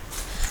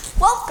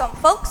 Welcome,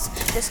 folks.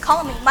 Just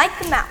call me Mike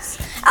the Mouse.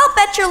 I'll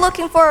bet you're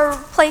looking for a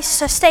place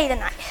to stay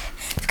tonight.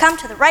 You've come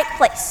to the right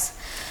place.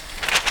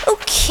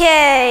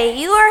 Okay,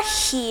 you are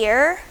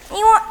here.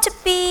 You want to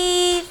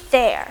be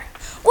there.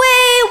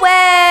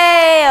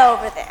 Way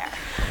over there.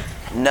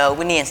 No,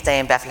 we need to stay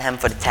in Bethlehem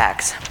for the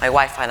tax. My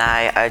wife and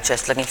I are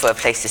just looking for a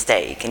place to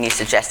stay. Can you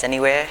suggest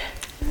anywhere?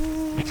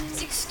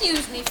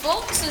 Excuse me,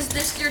 folks. Is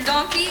this your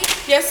donkey?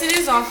 Yes, it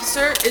is,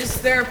 officer. Is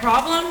there a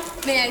problem?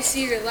 May I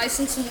see your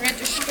license and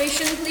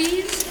registration,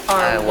 please?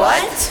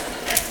 What?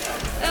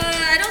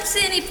 I don't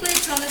see any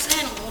plates on this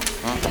animal.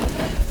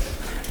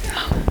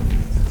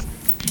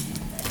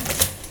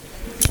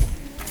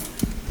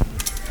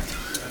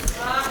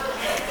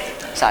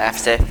 Sorry,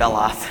 officer, fell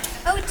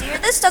off. Oh dear,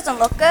 this doesn't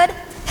look good.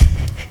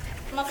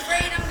 I'm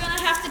afraid I'm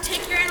gonna have to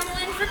take your animal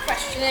in for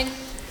questioning.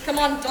 Come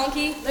on,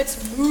 donkey,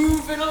 let's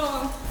move it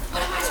along.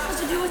 What am I supposed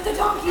to do with the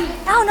donkey?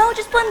 Oh no,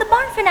 just put in the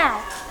barn for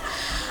now.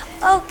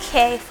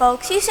 Okay,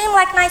 folks, you seem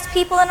like nice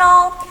people and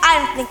all. I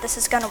don't think this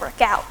is gonna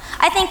work out.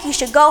 I think you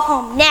should go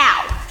home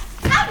now.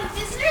 Howdy,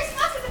 visitors.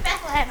 Welcome to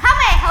Bethlehem. How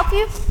may I help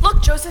you?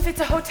 Look, Joseph,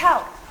 it's a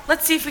hotel.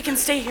 Let's see if we can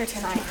stay here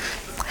tonight.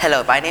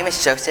 Hello, my name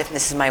is Joseph, and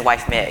this is my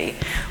wife, Mary.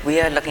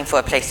 We are looking for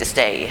a place to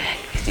stay.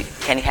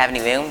 Can you have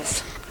any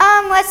rooms?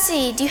 Let's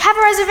see. Do you have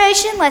a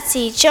reservation? Let's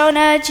see.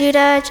 Jonah,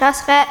 Judah,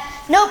 Josephat.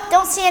 Nope,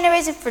 don't see any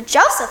reason for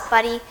Joseph,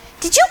 buddy.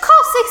 Did you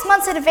call 6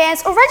 months in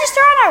advance or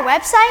register on our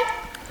website?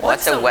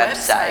 What's a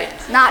website?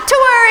 Not to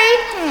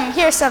worry.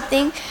 Here's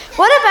something.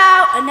 What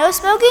about a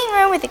no-smoking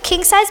room with a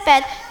king-size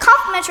bed,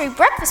 complimentary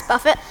breakfast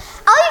buffet?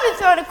 I'll even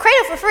throw in a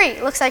cradle for free.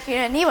 Looks like you're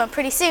gonna need one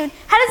pretty soon.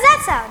 How does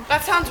that sound?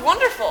 That sounds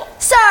wonderful.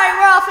 Sorry,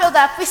 we're all filled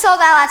up. We sold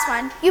that last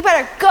one. You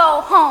better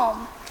go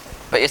home.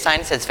 But your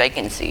sign says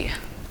vacancy.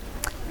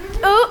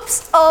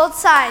 Oops, old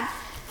sign.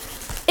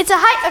 It's a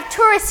height of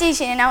tourist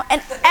season, you know,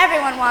 and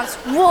everyone wants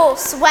wool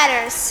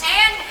sweaters.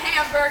 And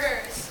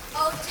hamburgers.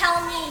 Oh, tell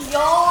me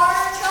your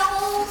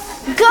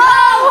troubles. Go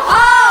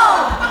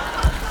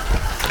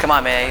home! Come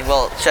on, Mary,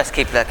 we'll just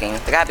keep looking.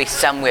 There gotta be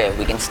somewhere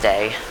we can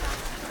stay.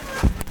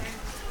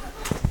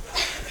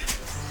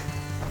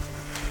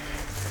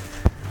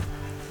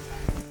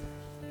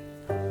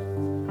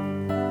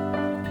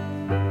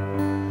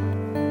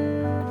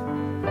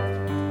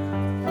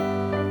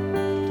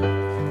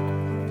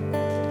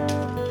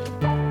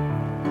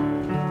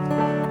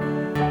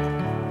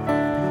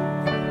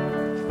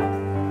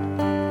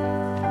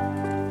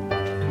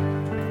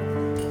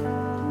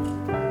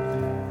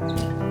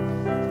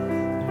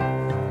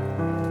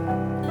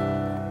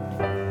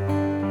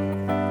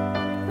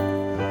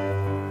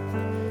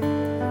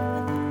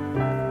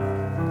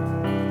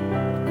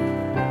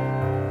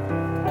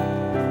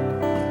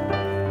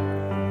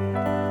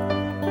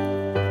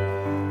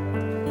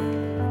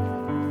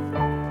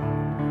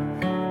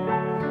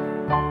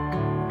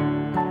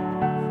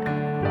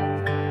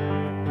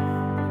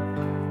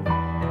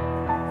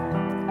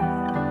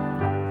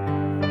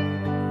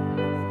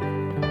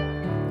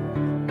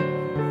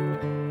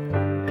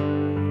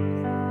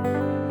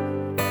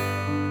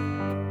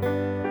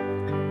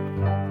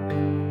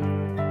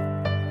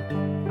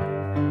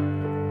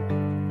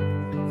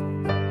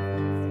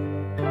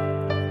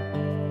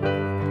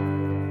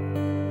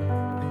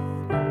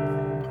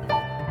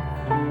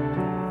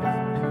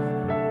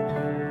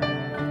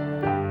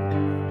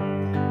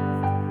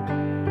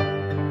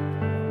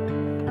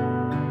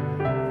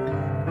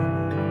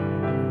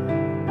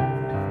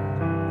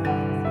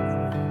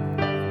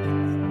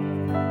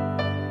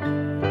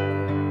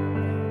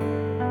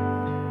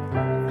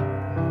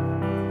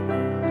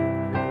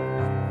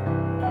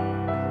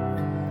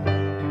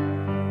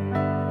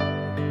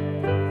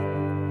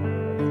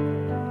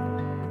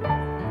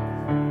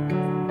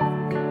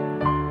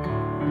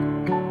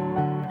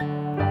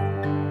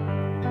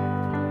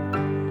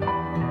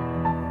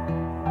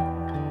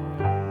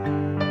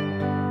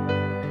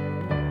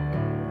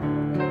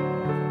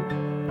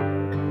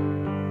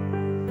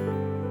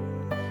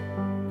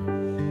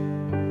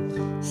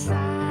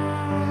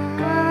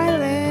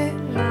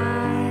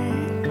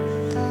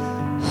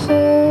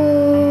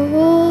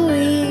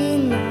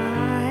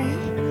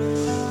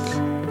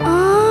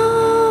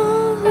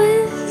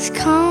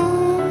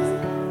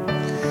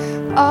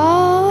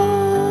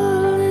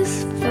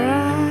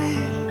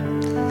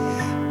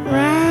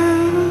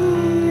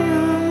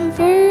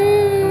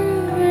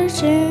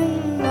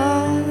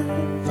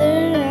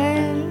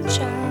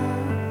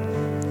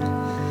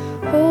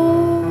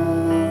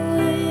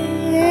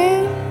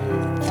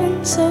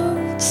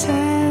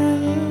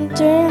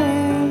 center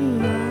and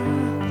my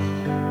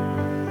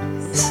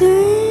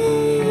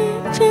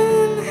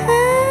sleeping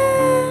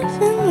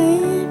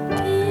heavenly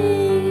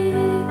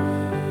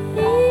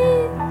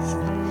peace,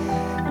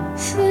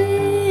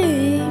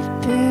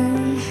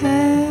 sleeping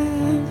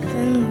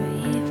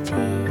heavenly peace.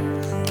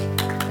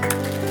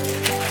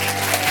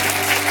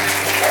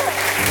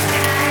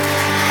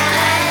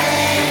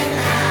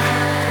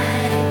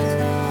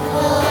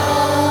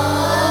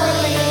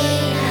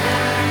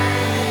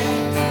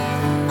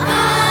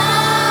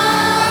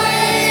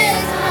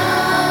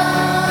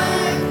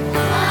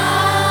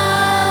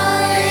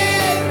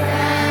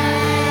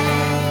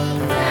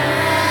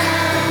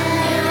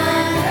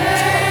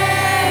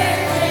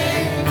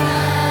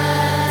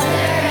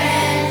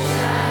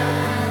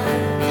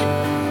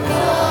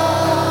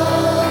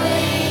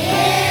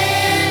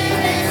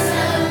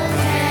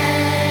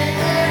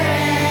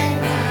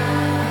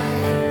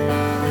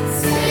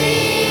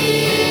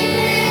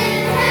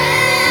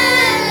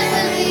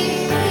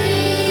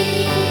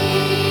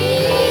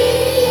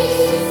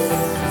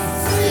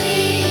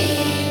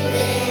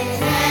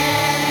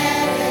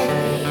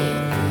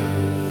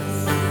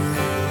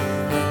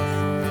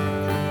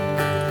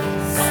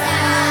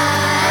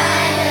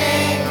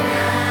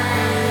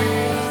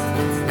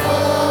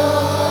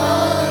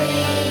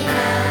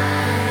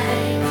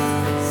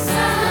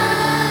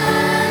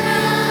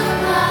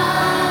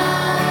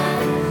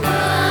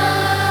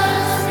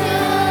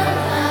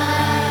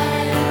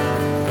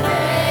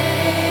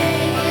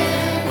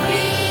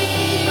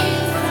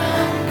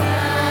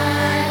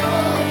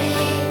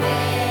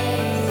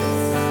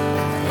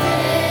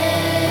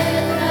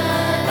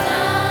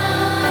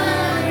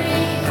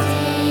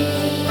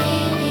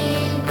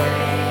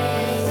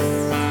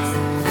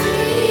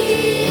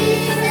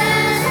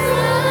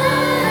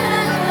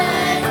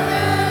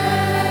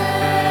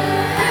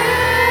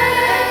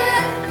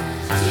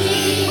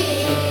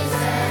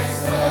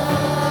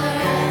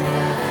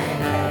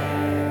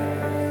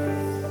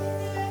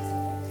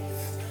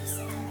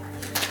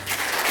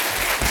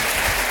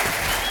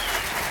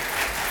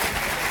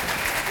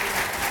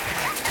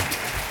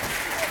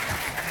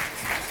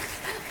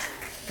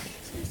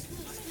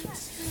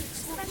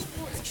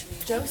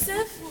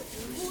 Joseph?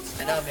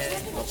 I know, Mary.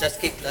 We'll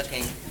just keep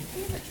looking.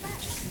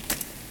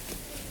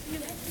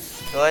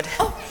 Good.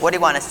 What do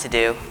you want us to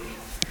do?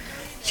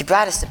 You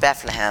brought us to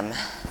Bethlehem,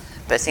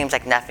 but it seems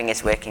like nothing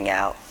is working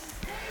out.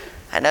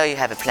 I know you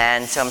have a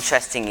plan, so I'm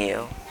trusting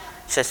you.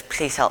 Just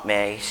please help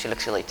Mary. She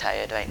looks really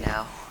tired right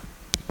now.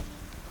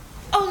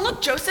 Oh,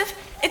 look, Joseph.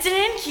 It's an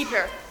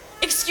innkeeper.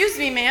 Excuse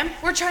me, ma'am.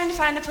 We're trying to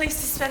find a place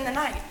to spend the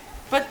night.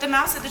 But the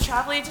mouse at the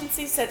travel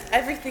agency said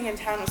everything in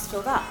town was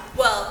filled up.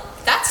 Well,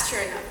 that's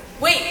true enough.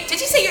 Wait, did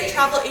you say your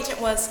travel agent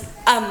was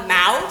a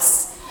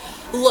mouse?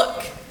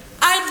 Look,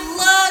 I'd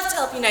love to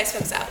help you nice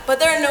folks out, but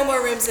there are no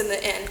more rooms in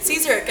the inn.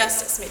 Caesar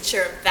Augustus made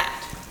sure of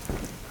that.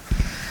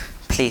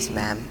 Please,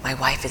 ma'am, my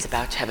wife is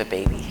about to have a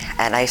baby,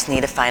 and I just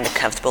need to find a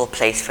comfortable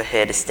place for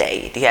her to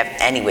stay. Do you have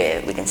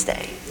anywhere we can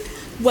stay?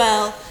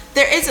 Well,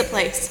 there is a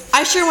place.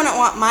 I sure wouldn't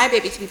want my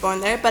baby to be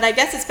born there, but I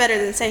guess it's better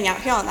than staying out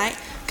here all night.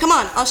 Come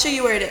on, I'll show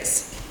you where it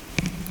is.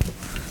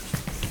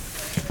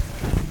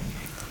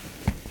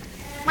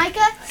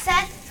 Micah,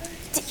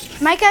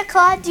 Seth, Micah,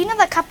 Claude, do you know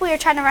the couple we were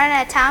trying to run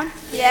out of town?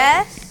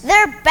 Yes.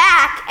 They're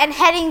back and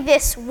heading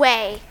this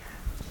way.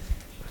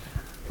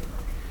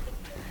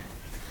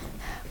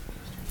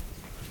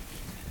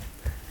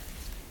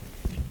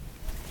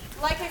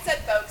 Like I said,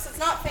 folks, it's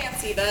not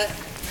fancy, but...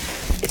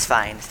 It's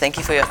fine. Thank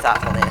you for your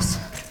thoughtfulness.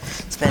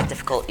 It's been a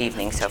difficult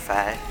evening so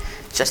far. It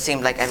just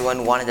seemed like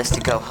everyone wanted us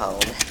to go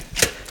home.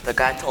 But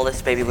God told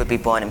us baby would be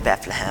born in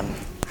Bethlehem.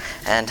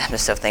 And I'm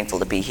just so thankful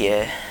to be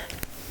here.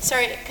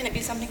 Sorry, couldn't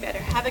be something better.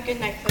 Have a good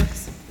night,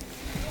 folks.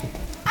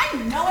 I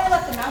know I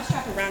left a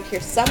mousetrap around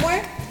here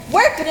somewhere.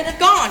 Where could it have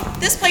gone?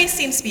 This place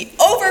seems to be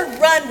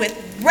overrun with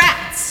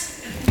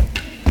rats.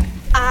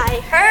 I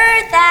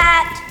heard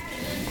that.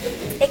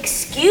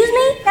 Excuse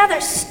me? Now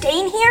they're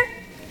staying here?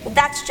 Well,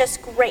 that's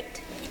just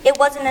great. It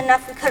wasn't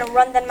enough we couldn't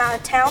run them out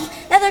of town.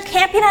 Now they're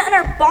camping out in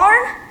our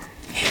barn?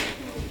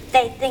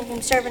 They think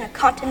I'm serving a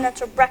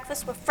continental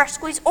breakfast with fresh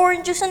squeezed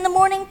orange juice in the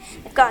morning?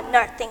 They've got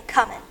another thing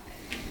coming.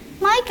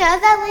 Micah,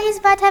 that lady's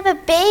about to have a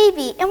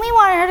baby, and we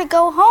wanted her to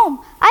go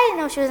home. I didn't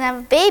know she was going to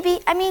have a baby.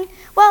 I mean,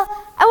 well,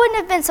 I wouldn't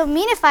have been so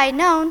mean if I had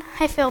known.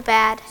 I feel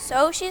bad.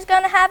 So she's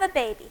going to have a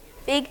baby.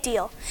 Big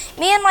deal.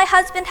 Me and my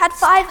husband had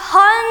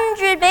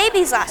 500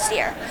 babies last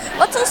year.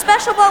 What's so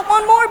special about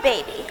one more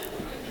baby?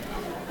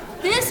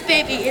 This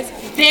baby is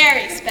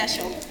very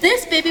special.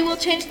 This baby will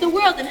change the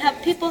world and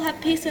help people have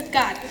peace with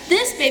God.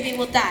 This baby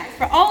will die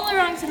for all the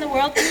wrongs in the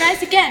world and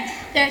rise again.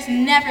 There's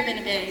never been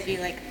a baby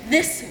like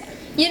this one.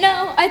 You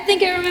know, I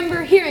think I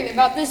remember hearing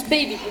about this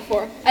baby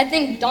before. I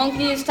think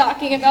Donkey is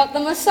talking about the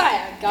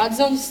Messiah,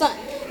 God's own son.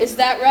 Is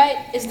that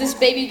right? Is this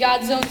baby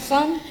God's own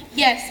son?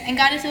 Yes, and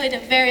God has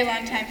waited a very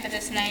long time for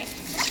this night.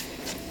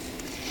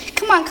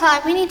 Come on,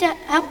 Clyde, we need to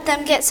help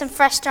them get some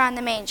fresh straw in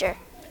the manger.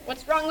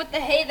 What's wrong with the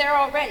hay there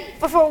already?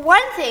 But for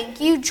one thing,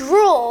 you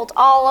drooled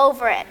all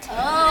over it.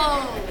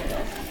 Oh.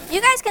 You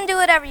guys can do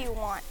whatever you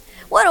want.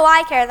 What do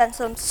I care that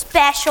some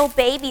special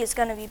baby is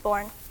going to be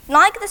born? Not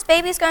like this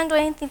baby is going to do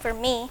anything for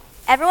me.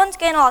 Everyone's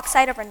getting all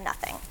excited for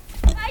nothing.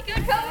 Micah,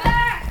 come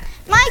back!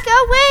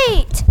 Micah,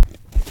 wait!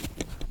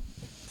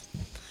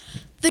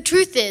 The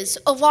truth is,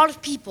 a lot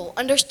of people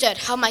understood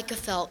how Micah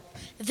felt.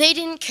 They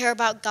didn't care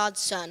about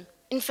God's son.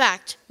 In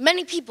fact,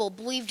 many people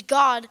believed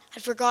God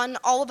had forgotten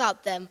all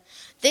about them.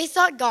 They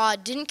thought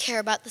God didn't care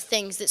about the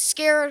things that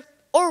scared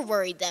or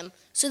worried them,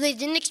 so they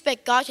didn't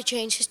expect God to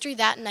change history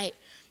that night.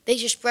 They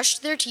just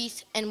brushed their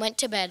teeth and went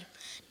to bed,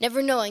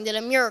 never knowing that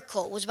a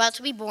miracle was about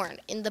to be born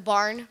in the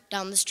barn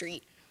down the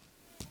street.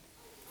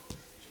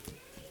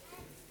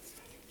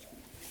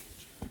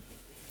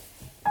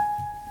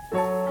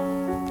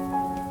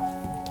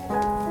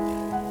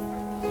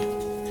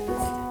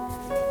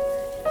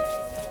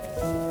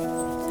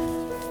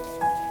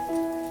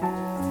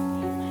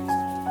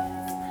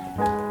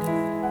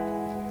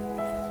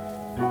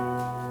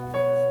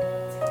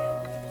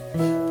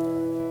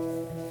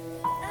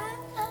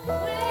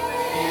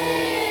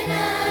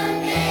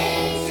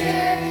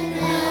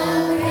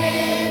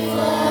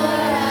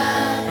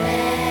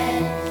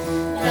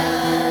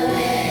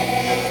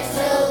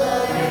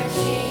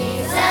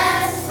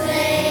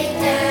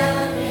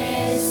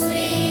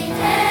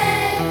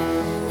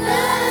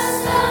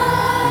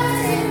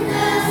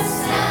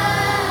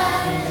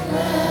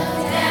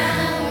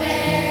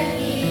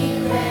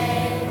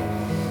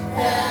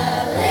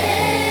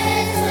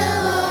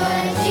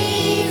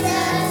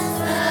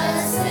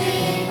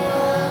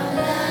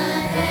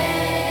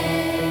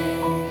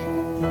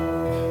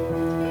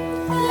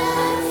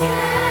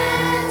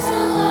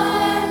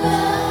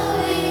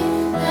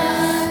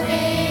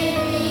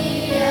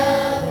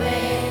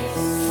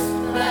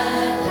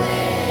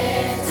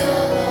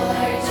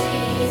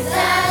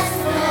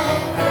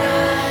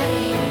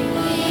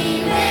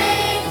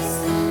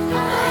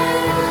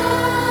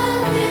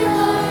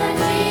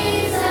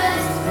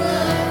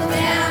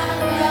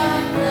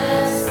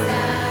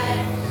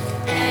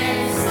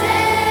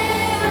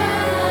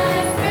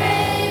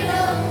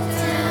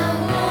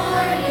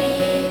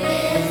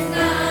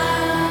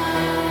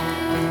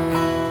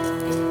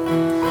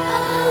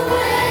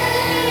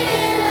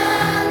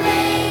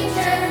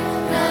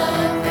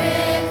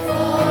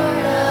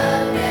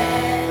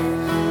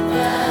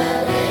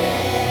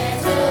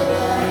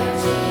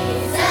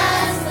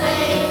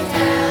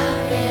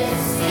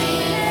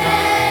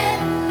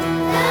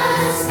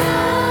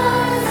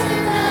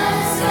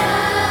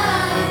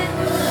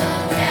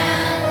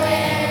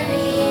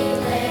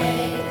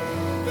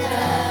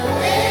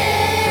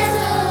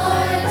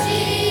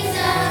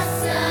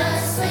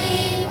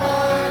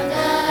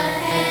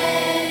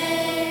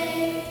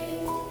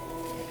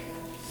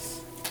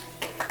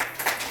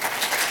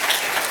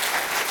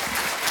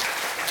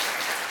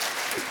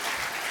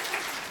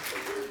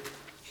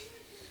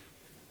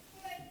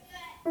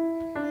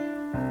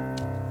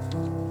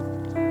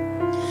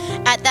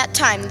 At that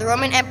time, the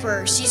Roman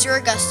Emperor Caesar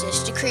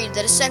Augustus decreed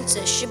that a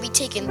census should be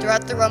taken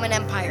throughout the Roman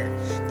Empire.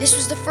 This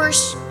was the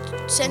first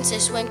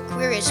census when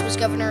Quirinius was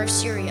governor of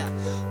Syria,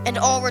 and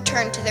all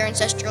returned to their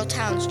ancestral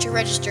towns to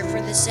register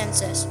for this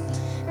census.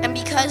 And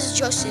because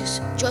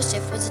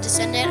Joseph was a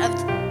descendant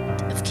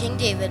of King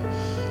David,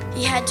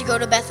 he had to go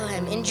to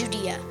Bethlehem in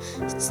Judea,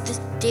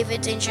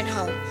 David's ancient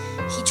home.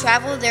 He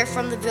traveled there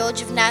from the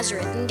village of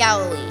Nazareth in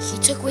Galilee. He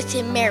took with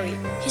him Mary,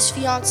 his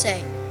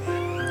fiancée,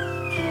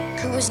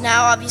 who was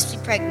now obviously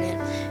pregnant.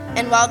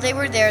 And while they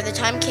were there, the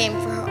time came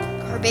for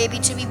her baby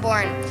to be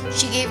born.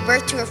 She gave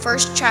birth to her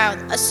first child,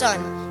 a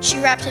son. She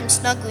wrapped him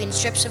snugly in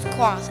strips of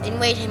cloth and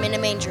laid him in a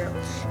manger,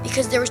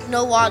 because there was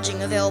no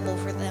lodging available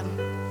for them.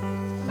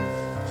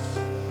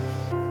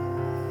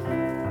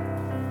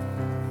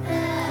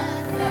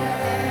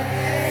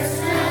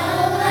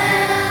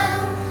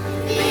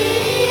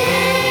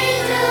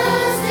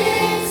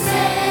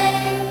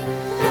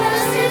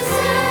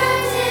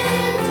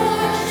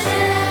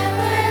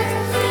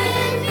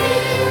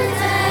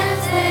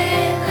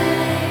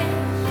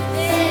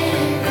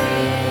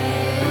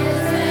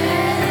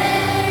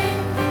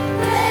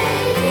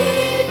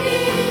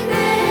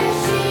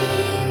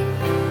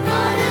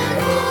 On a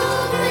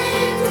cold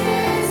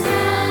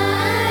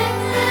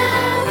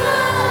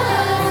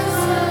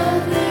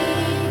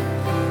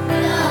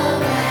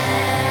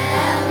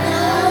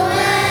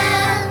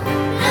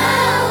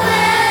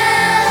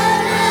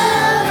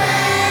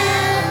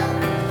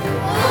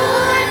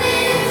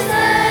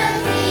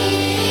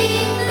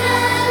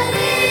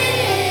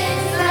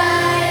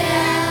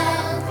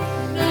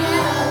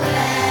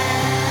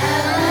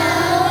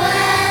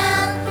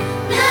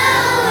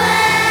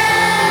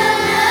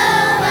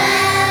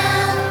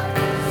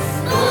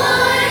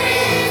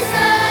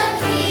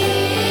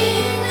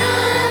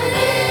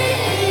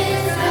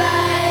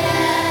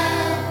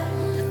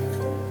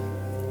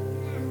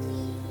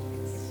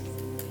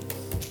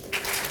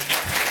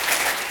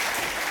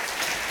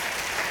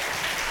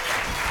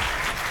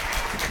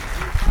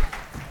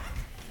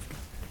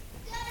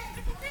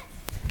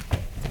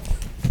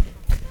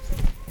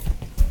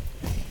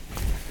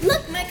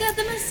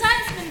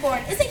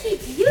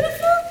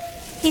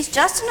He's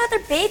just another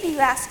baby, you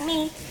ask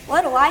me.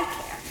 What do I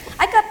care?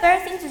 I got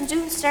better things to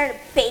do than stare at a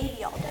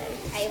baby all day.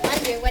 I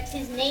wonder what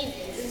his name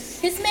is.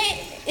 His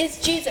name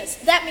is Jesus.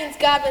 That means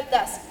God with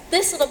us.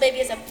 This little baby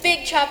has a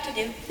big job to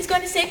do. He's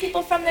going to save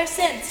people from their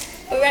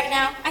sins. But right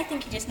now, I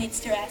think he just needs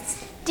to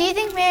rest. Do you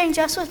think Mary and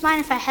Joseph would mind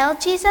if I held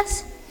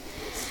Jesus?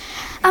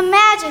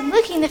 Imagine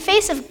looking in the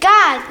face of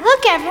God.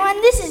 Look,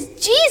 everyone, this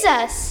is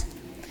Jesus.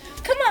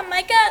 Come on,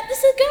 Micah.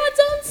 This is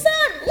God's own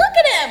son. Look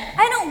at him.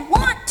 I don't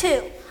want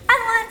to. I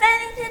don't want to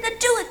have anything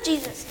to do with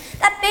Jesus.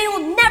 That baby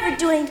will never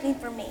do anything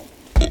for me.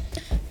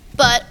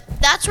 But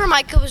that's where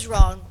Micah was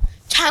wrong.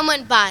 Time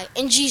went by,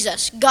 and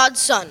Jesus,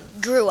 God's son,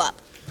 grew up.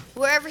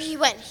 Wherever he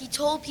went, he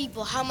told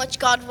people how much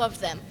God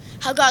loved them,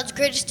 how God's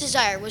greatest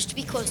desire was to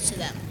be close to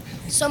them.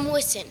 Some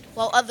listened,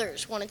 while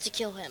others wanted to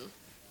kill him.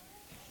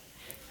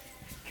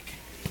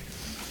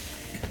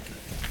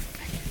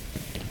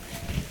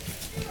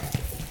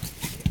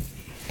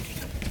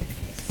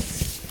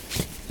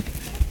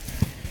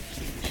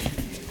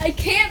 I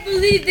can't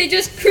believe they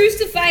just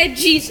crucified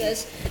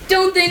Jesus.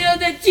 Don't they know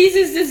that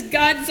Jesus is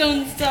God's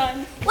own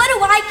son? What do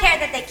I care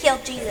that they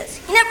killed Jesus?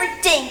 He never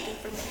did anything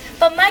for me.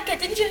 But Micah,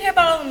 didn't you hear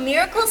about all the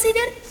miracles he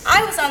did?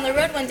 I was on the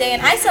road one day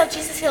and I saw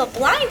Jesus heal a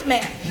blind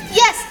man.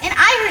 Yes, and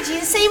I heard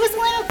Jesus say he was the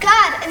Lamb of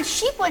God, and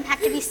sheep wouldn't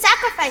have to be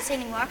sacrificed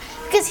anymore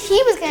because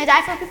he was going to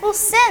die for people's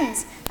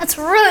sins. That's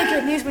really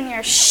good news when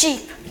you're a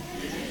sheep.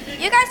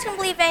 You guys can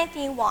believe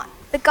anything you want,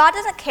 but God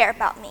doesn't care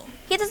about me.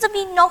 He doesn't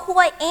even know who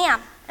I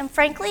am. And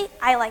frankly,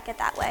 I like it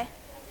that way.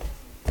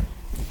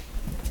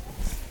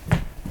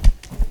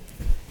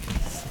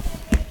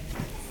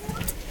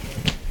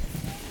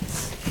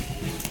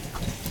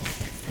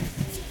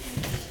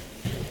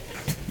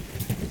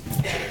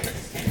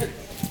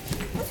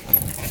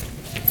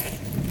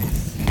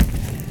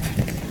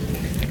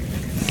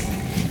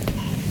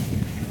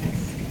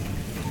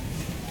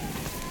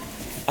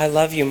 I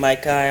love you,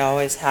 Micah, I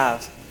always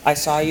have. I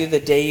saw you the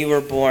day you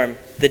were born,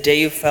 the day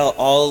you felt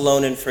all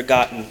alone and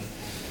forgotten.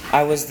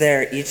 I was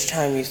there each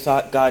time you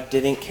thought God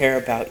didn't care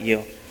about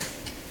you.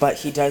 But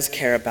he does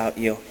care about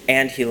you,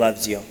 and he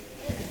loves you.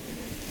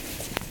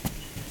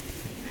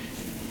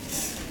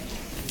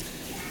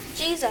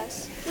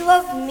 Jesus, you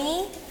love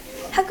me?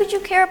 How could you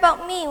care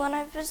about me when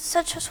I've done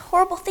such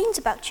horrible things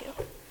about you?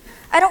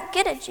 I don't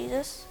get it,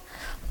 Jesus.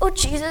 Oh,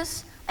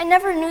 Jesus, I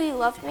never knew you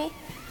loved me.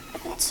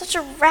 I've been such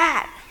a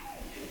rat.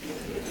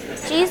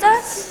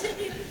 Jesus?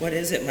 What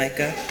is it,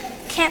 Micah?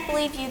 Can't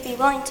believe you'd be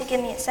willing to give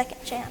me a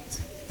second chance.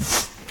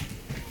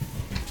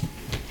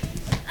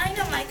 I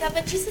know, Micah,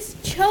 but Jesus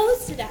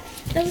chose to die.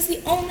 That was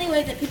the only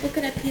way that people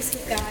could have peace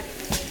with God.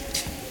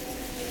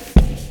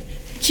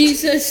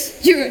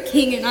 Jesus, you're a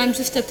king and I'm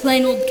just a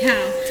plain old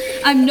cow.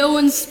 I'm no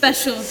one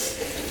special.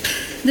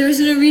 There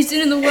isn't a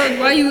reason in the world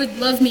why you would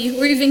love me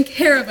or even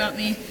care about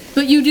me.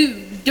 But you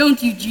do,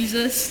 don't you,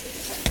 Jesus?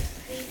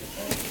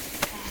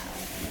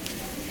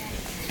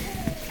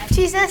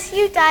 Jesus,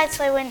 you died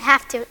so I wouldn't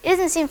have to. It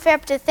doesn't seem fair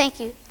to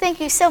thank you.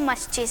 Thank you so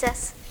much,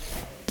 Jesus.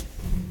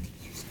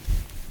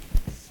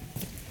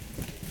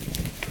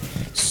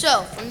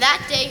 So, from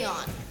that day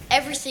on,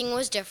 everything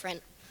was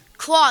different.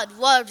 Claude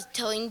loved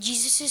telling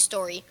Jesus'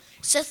 story.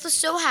 Seth was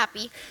so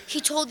happy,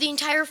 he told the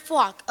entire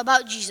flock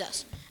about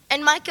Jesus.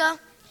 And Micah,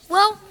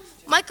 well,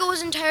 Micah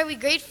was entirely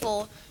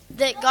grateful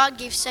that God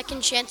gave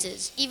second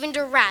chances, even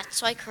to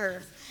rats like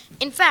her.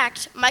 In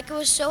fact, Micah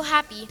was so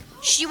happy,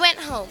 she went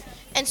home,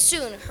 and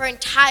soon her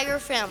entire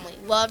family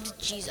loved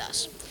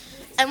Jesus.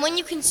 And when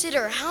you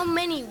consider how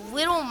many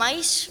little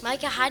mice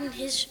Micah had in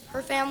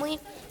her family,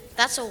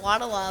 that's a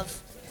lot of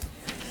love.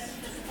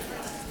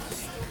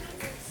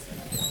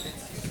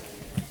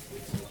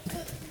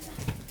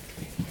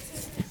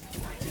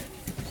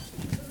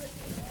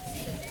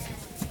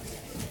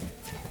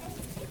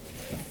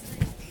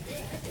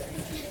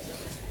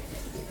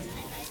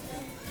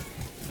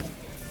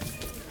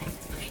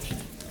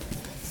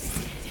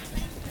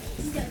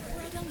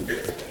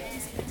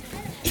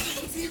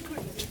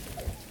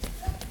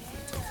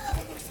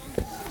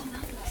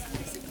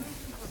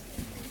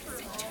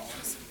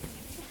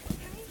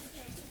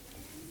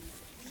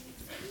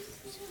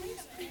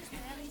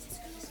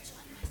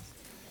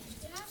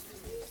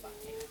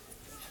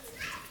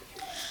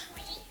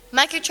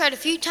 Micah tried a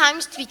few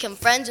times to become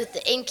friends with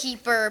the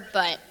innkeeper,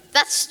 but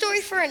that's a story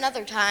for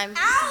another time.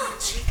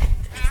 Ouch!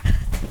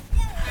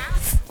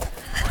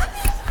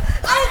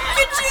 I'll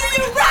get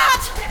you, you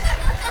rat!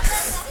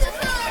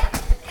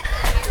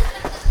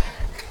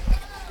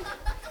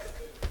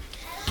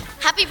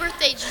 Happy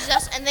birthday,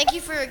 Jesus, and thank you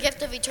for your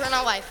gift of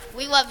eternal life.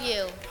 We love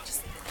you.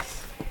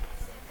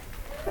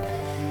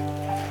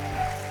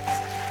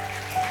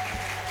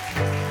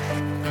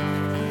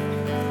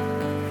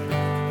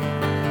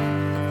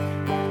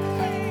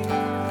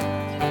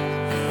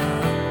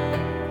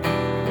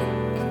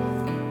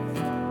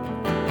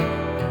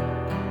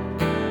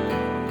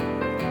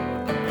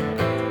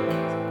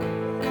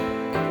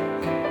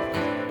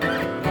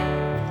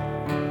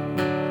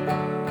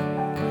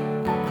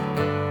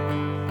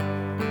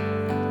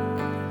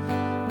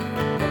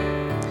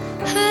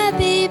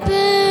 Happy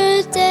birthday.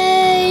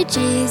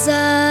 Jesus.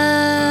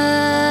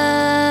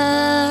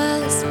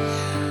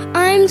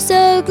 I'm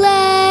so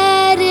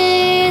glad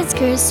it's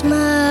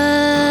Christmas.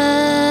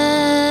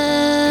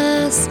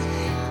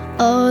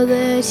 All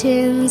the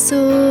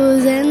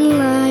tinsels and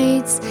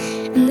lights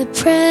and the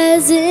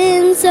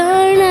presents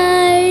are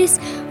nice,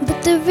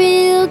 but the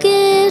real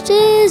gift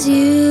is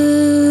you.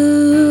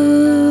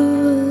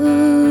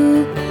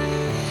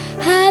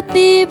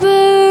 Happy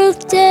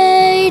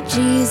birthday,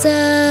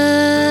 Jesus.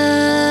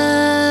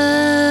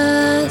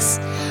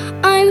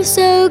 I'm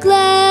so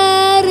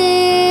glad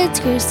it's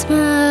Christmas.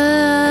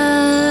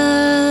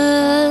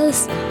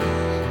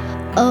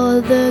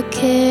 All the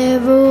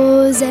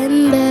carols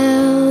and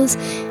bells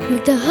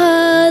make the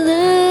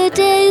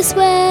holiday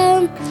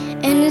swell,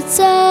 and it's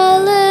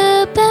all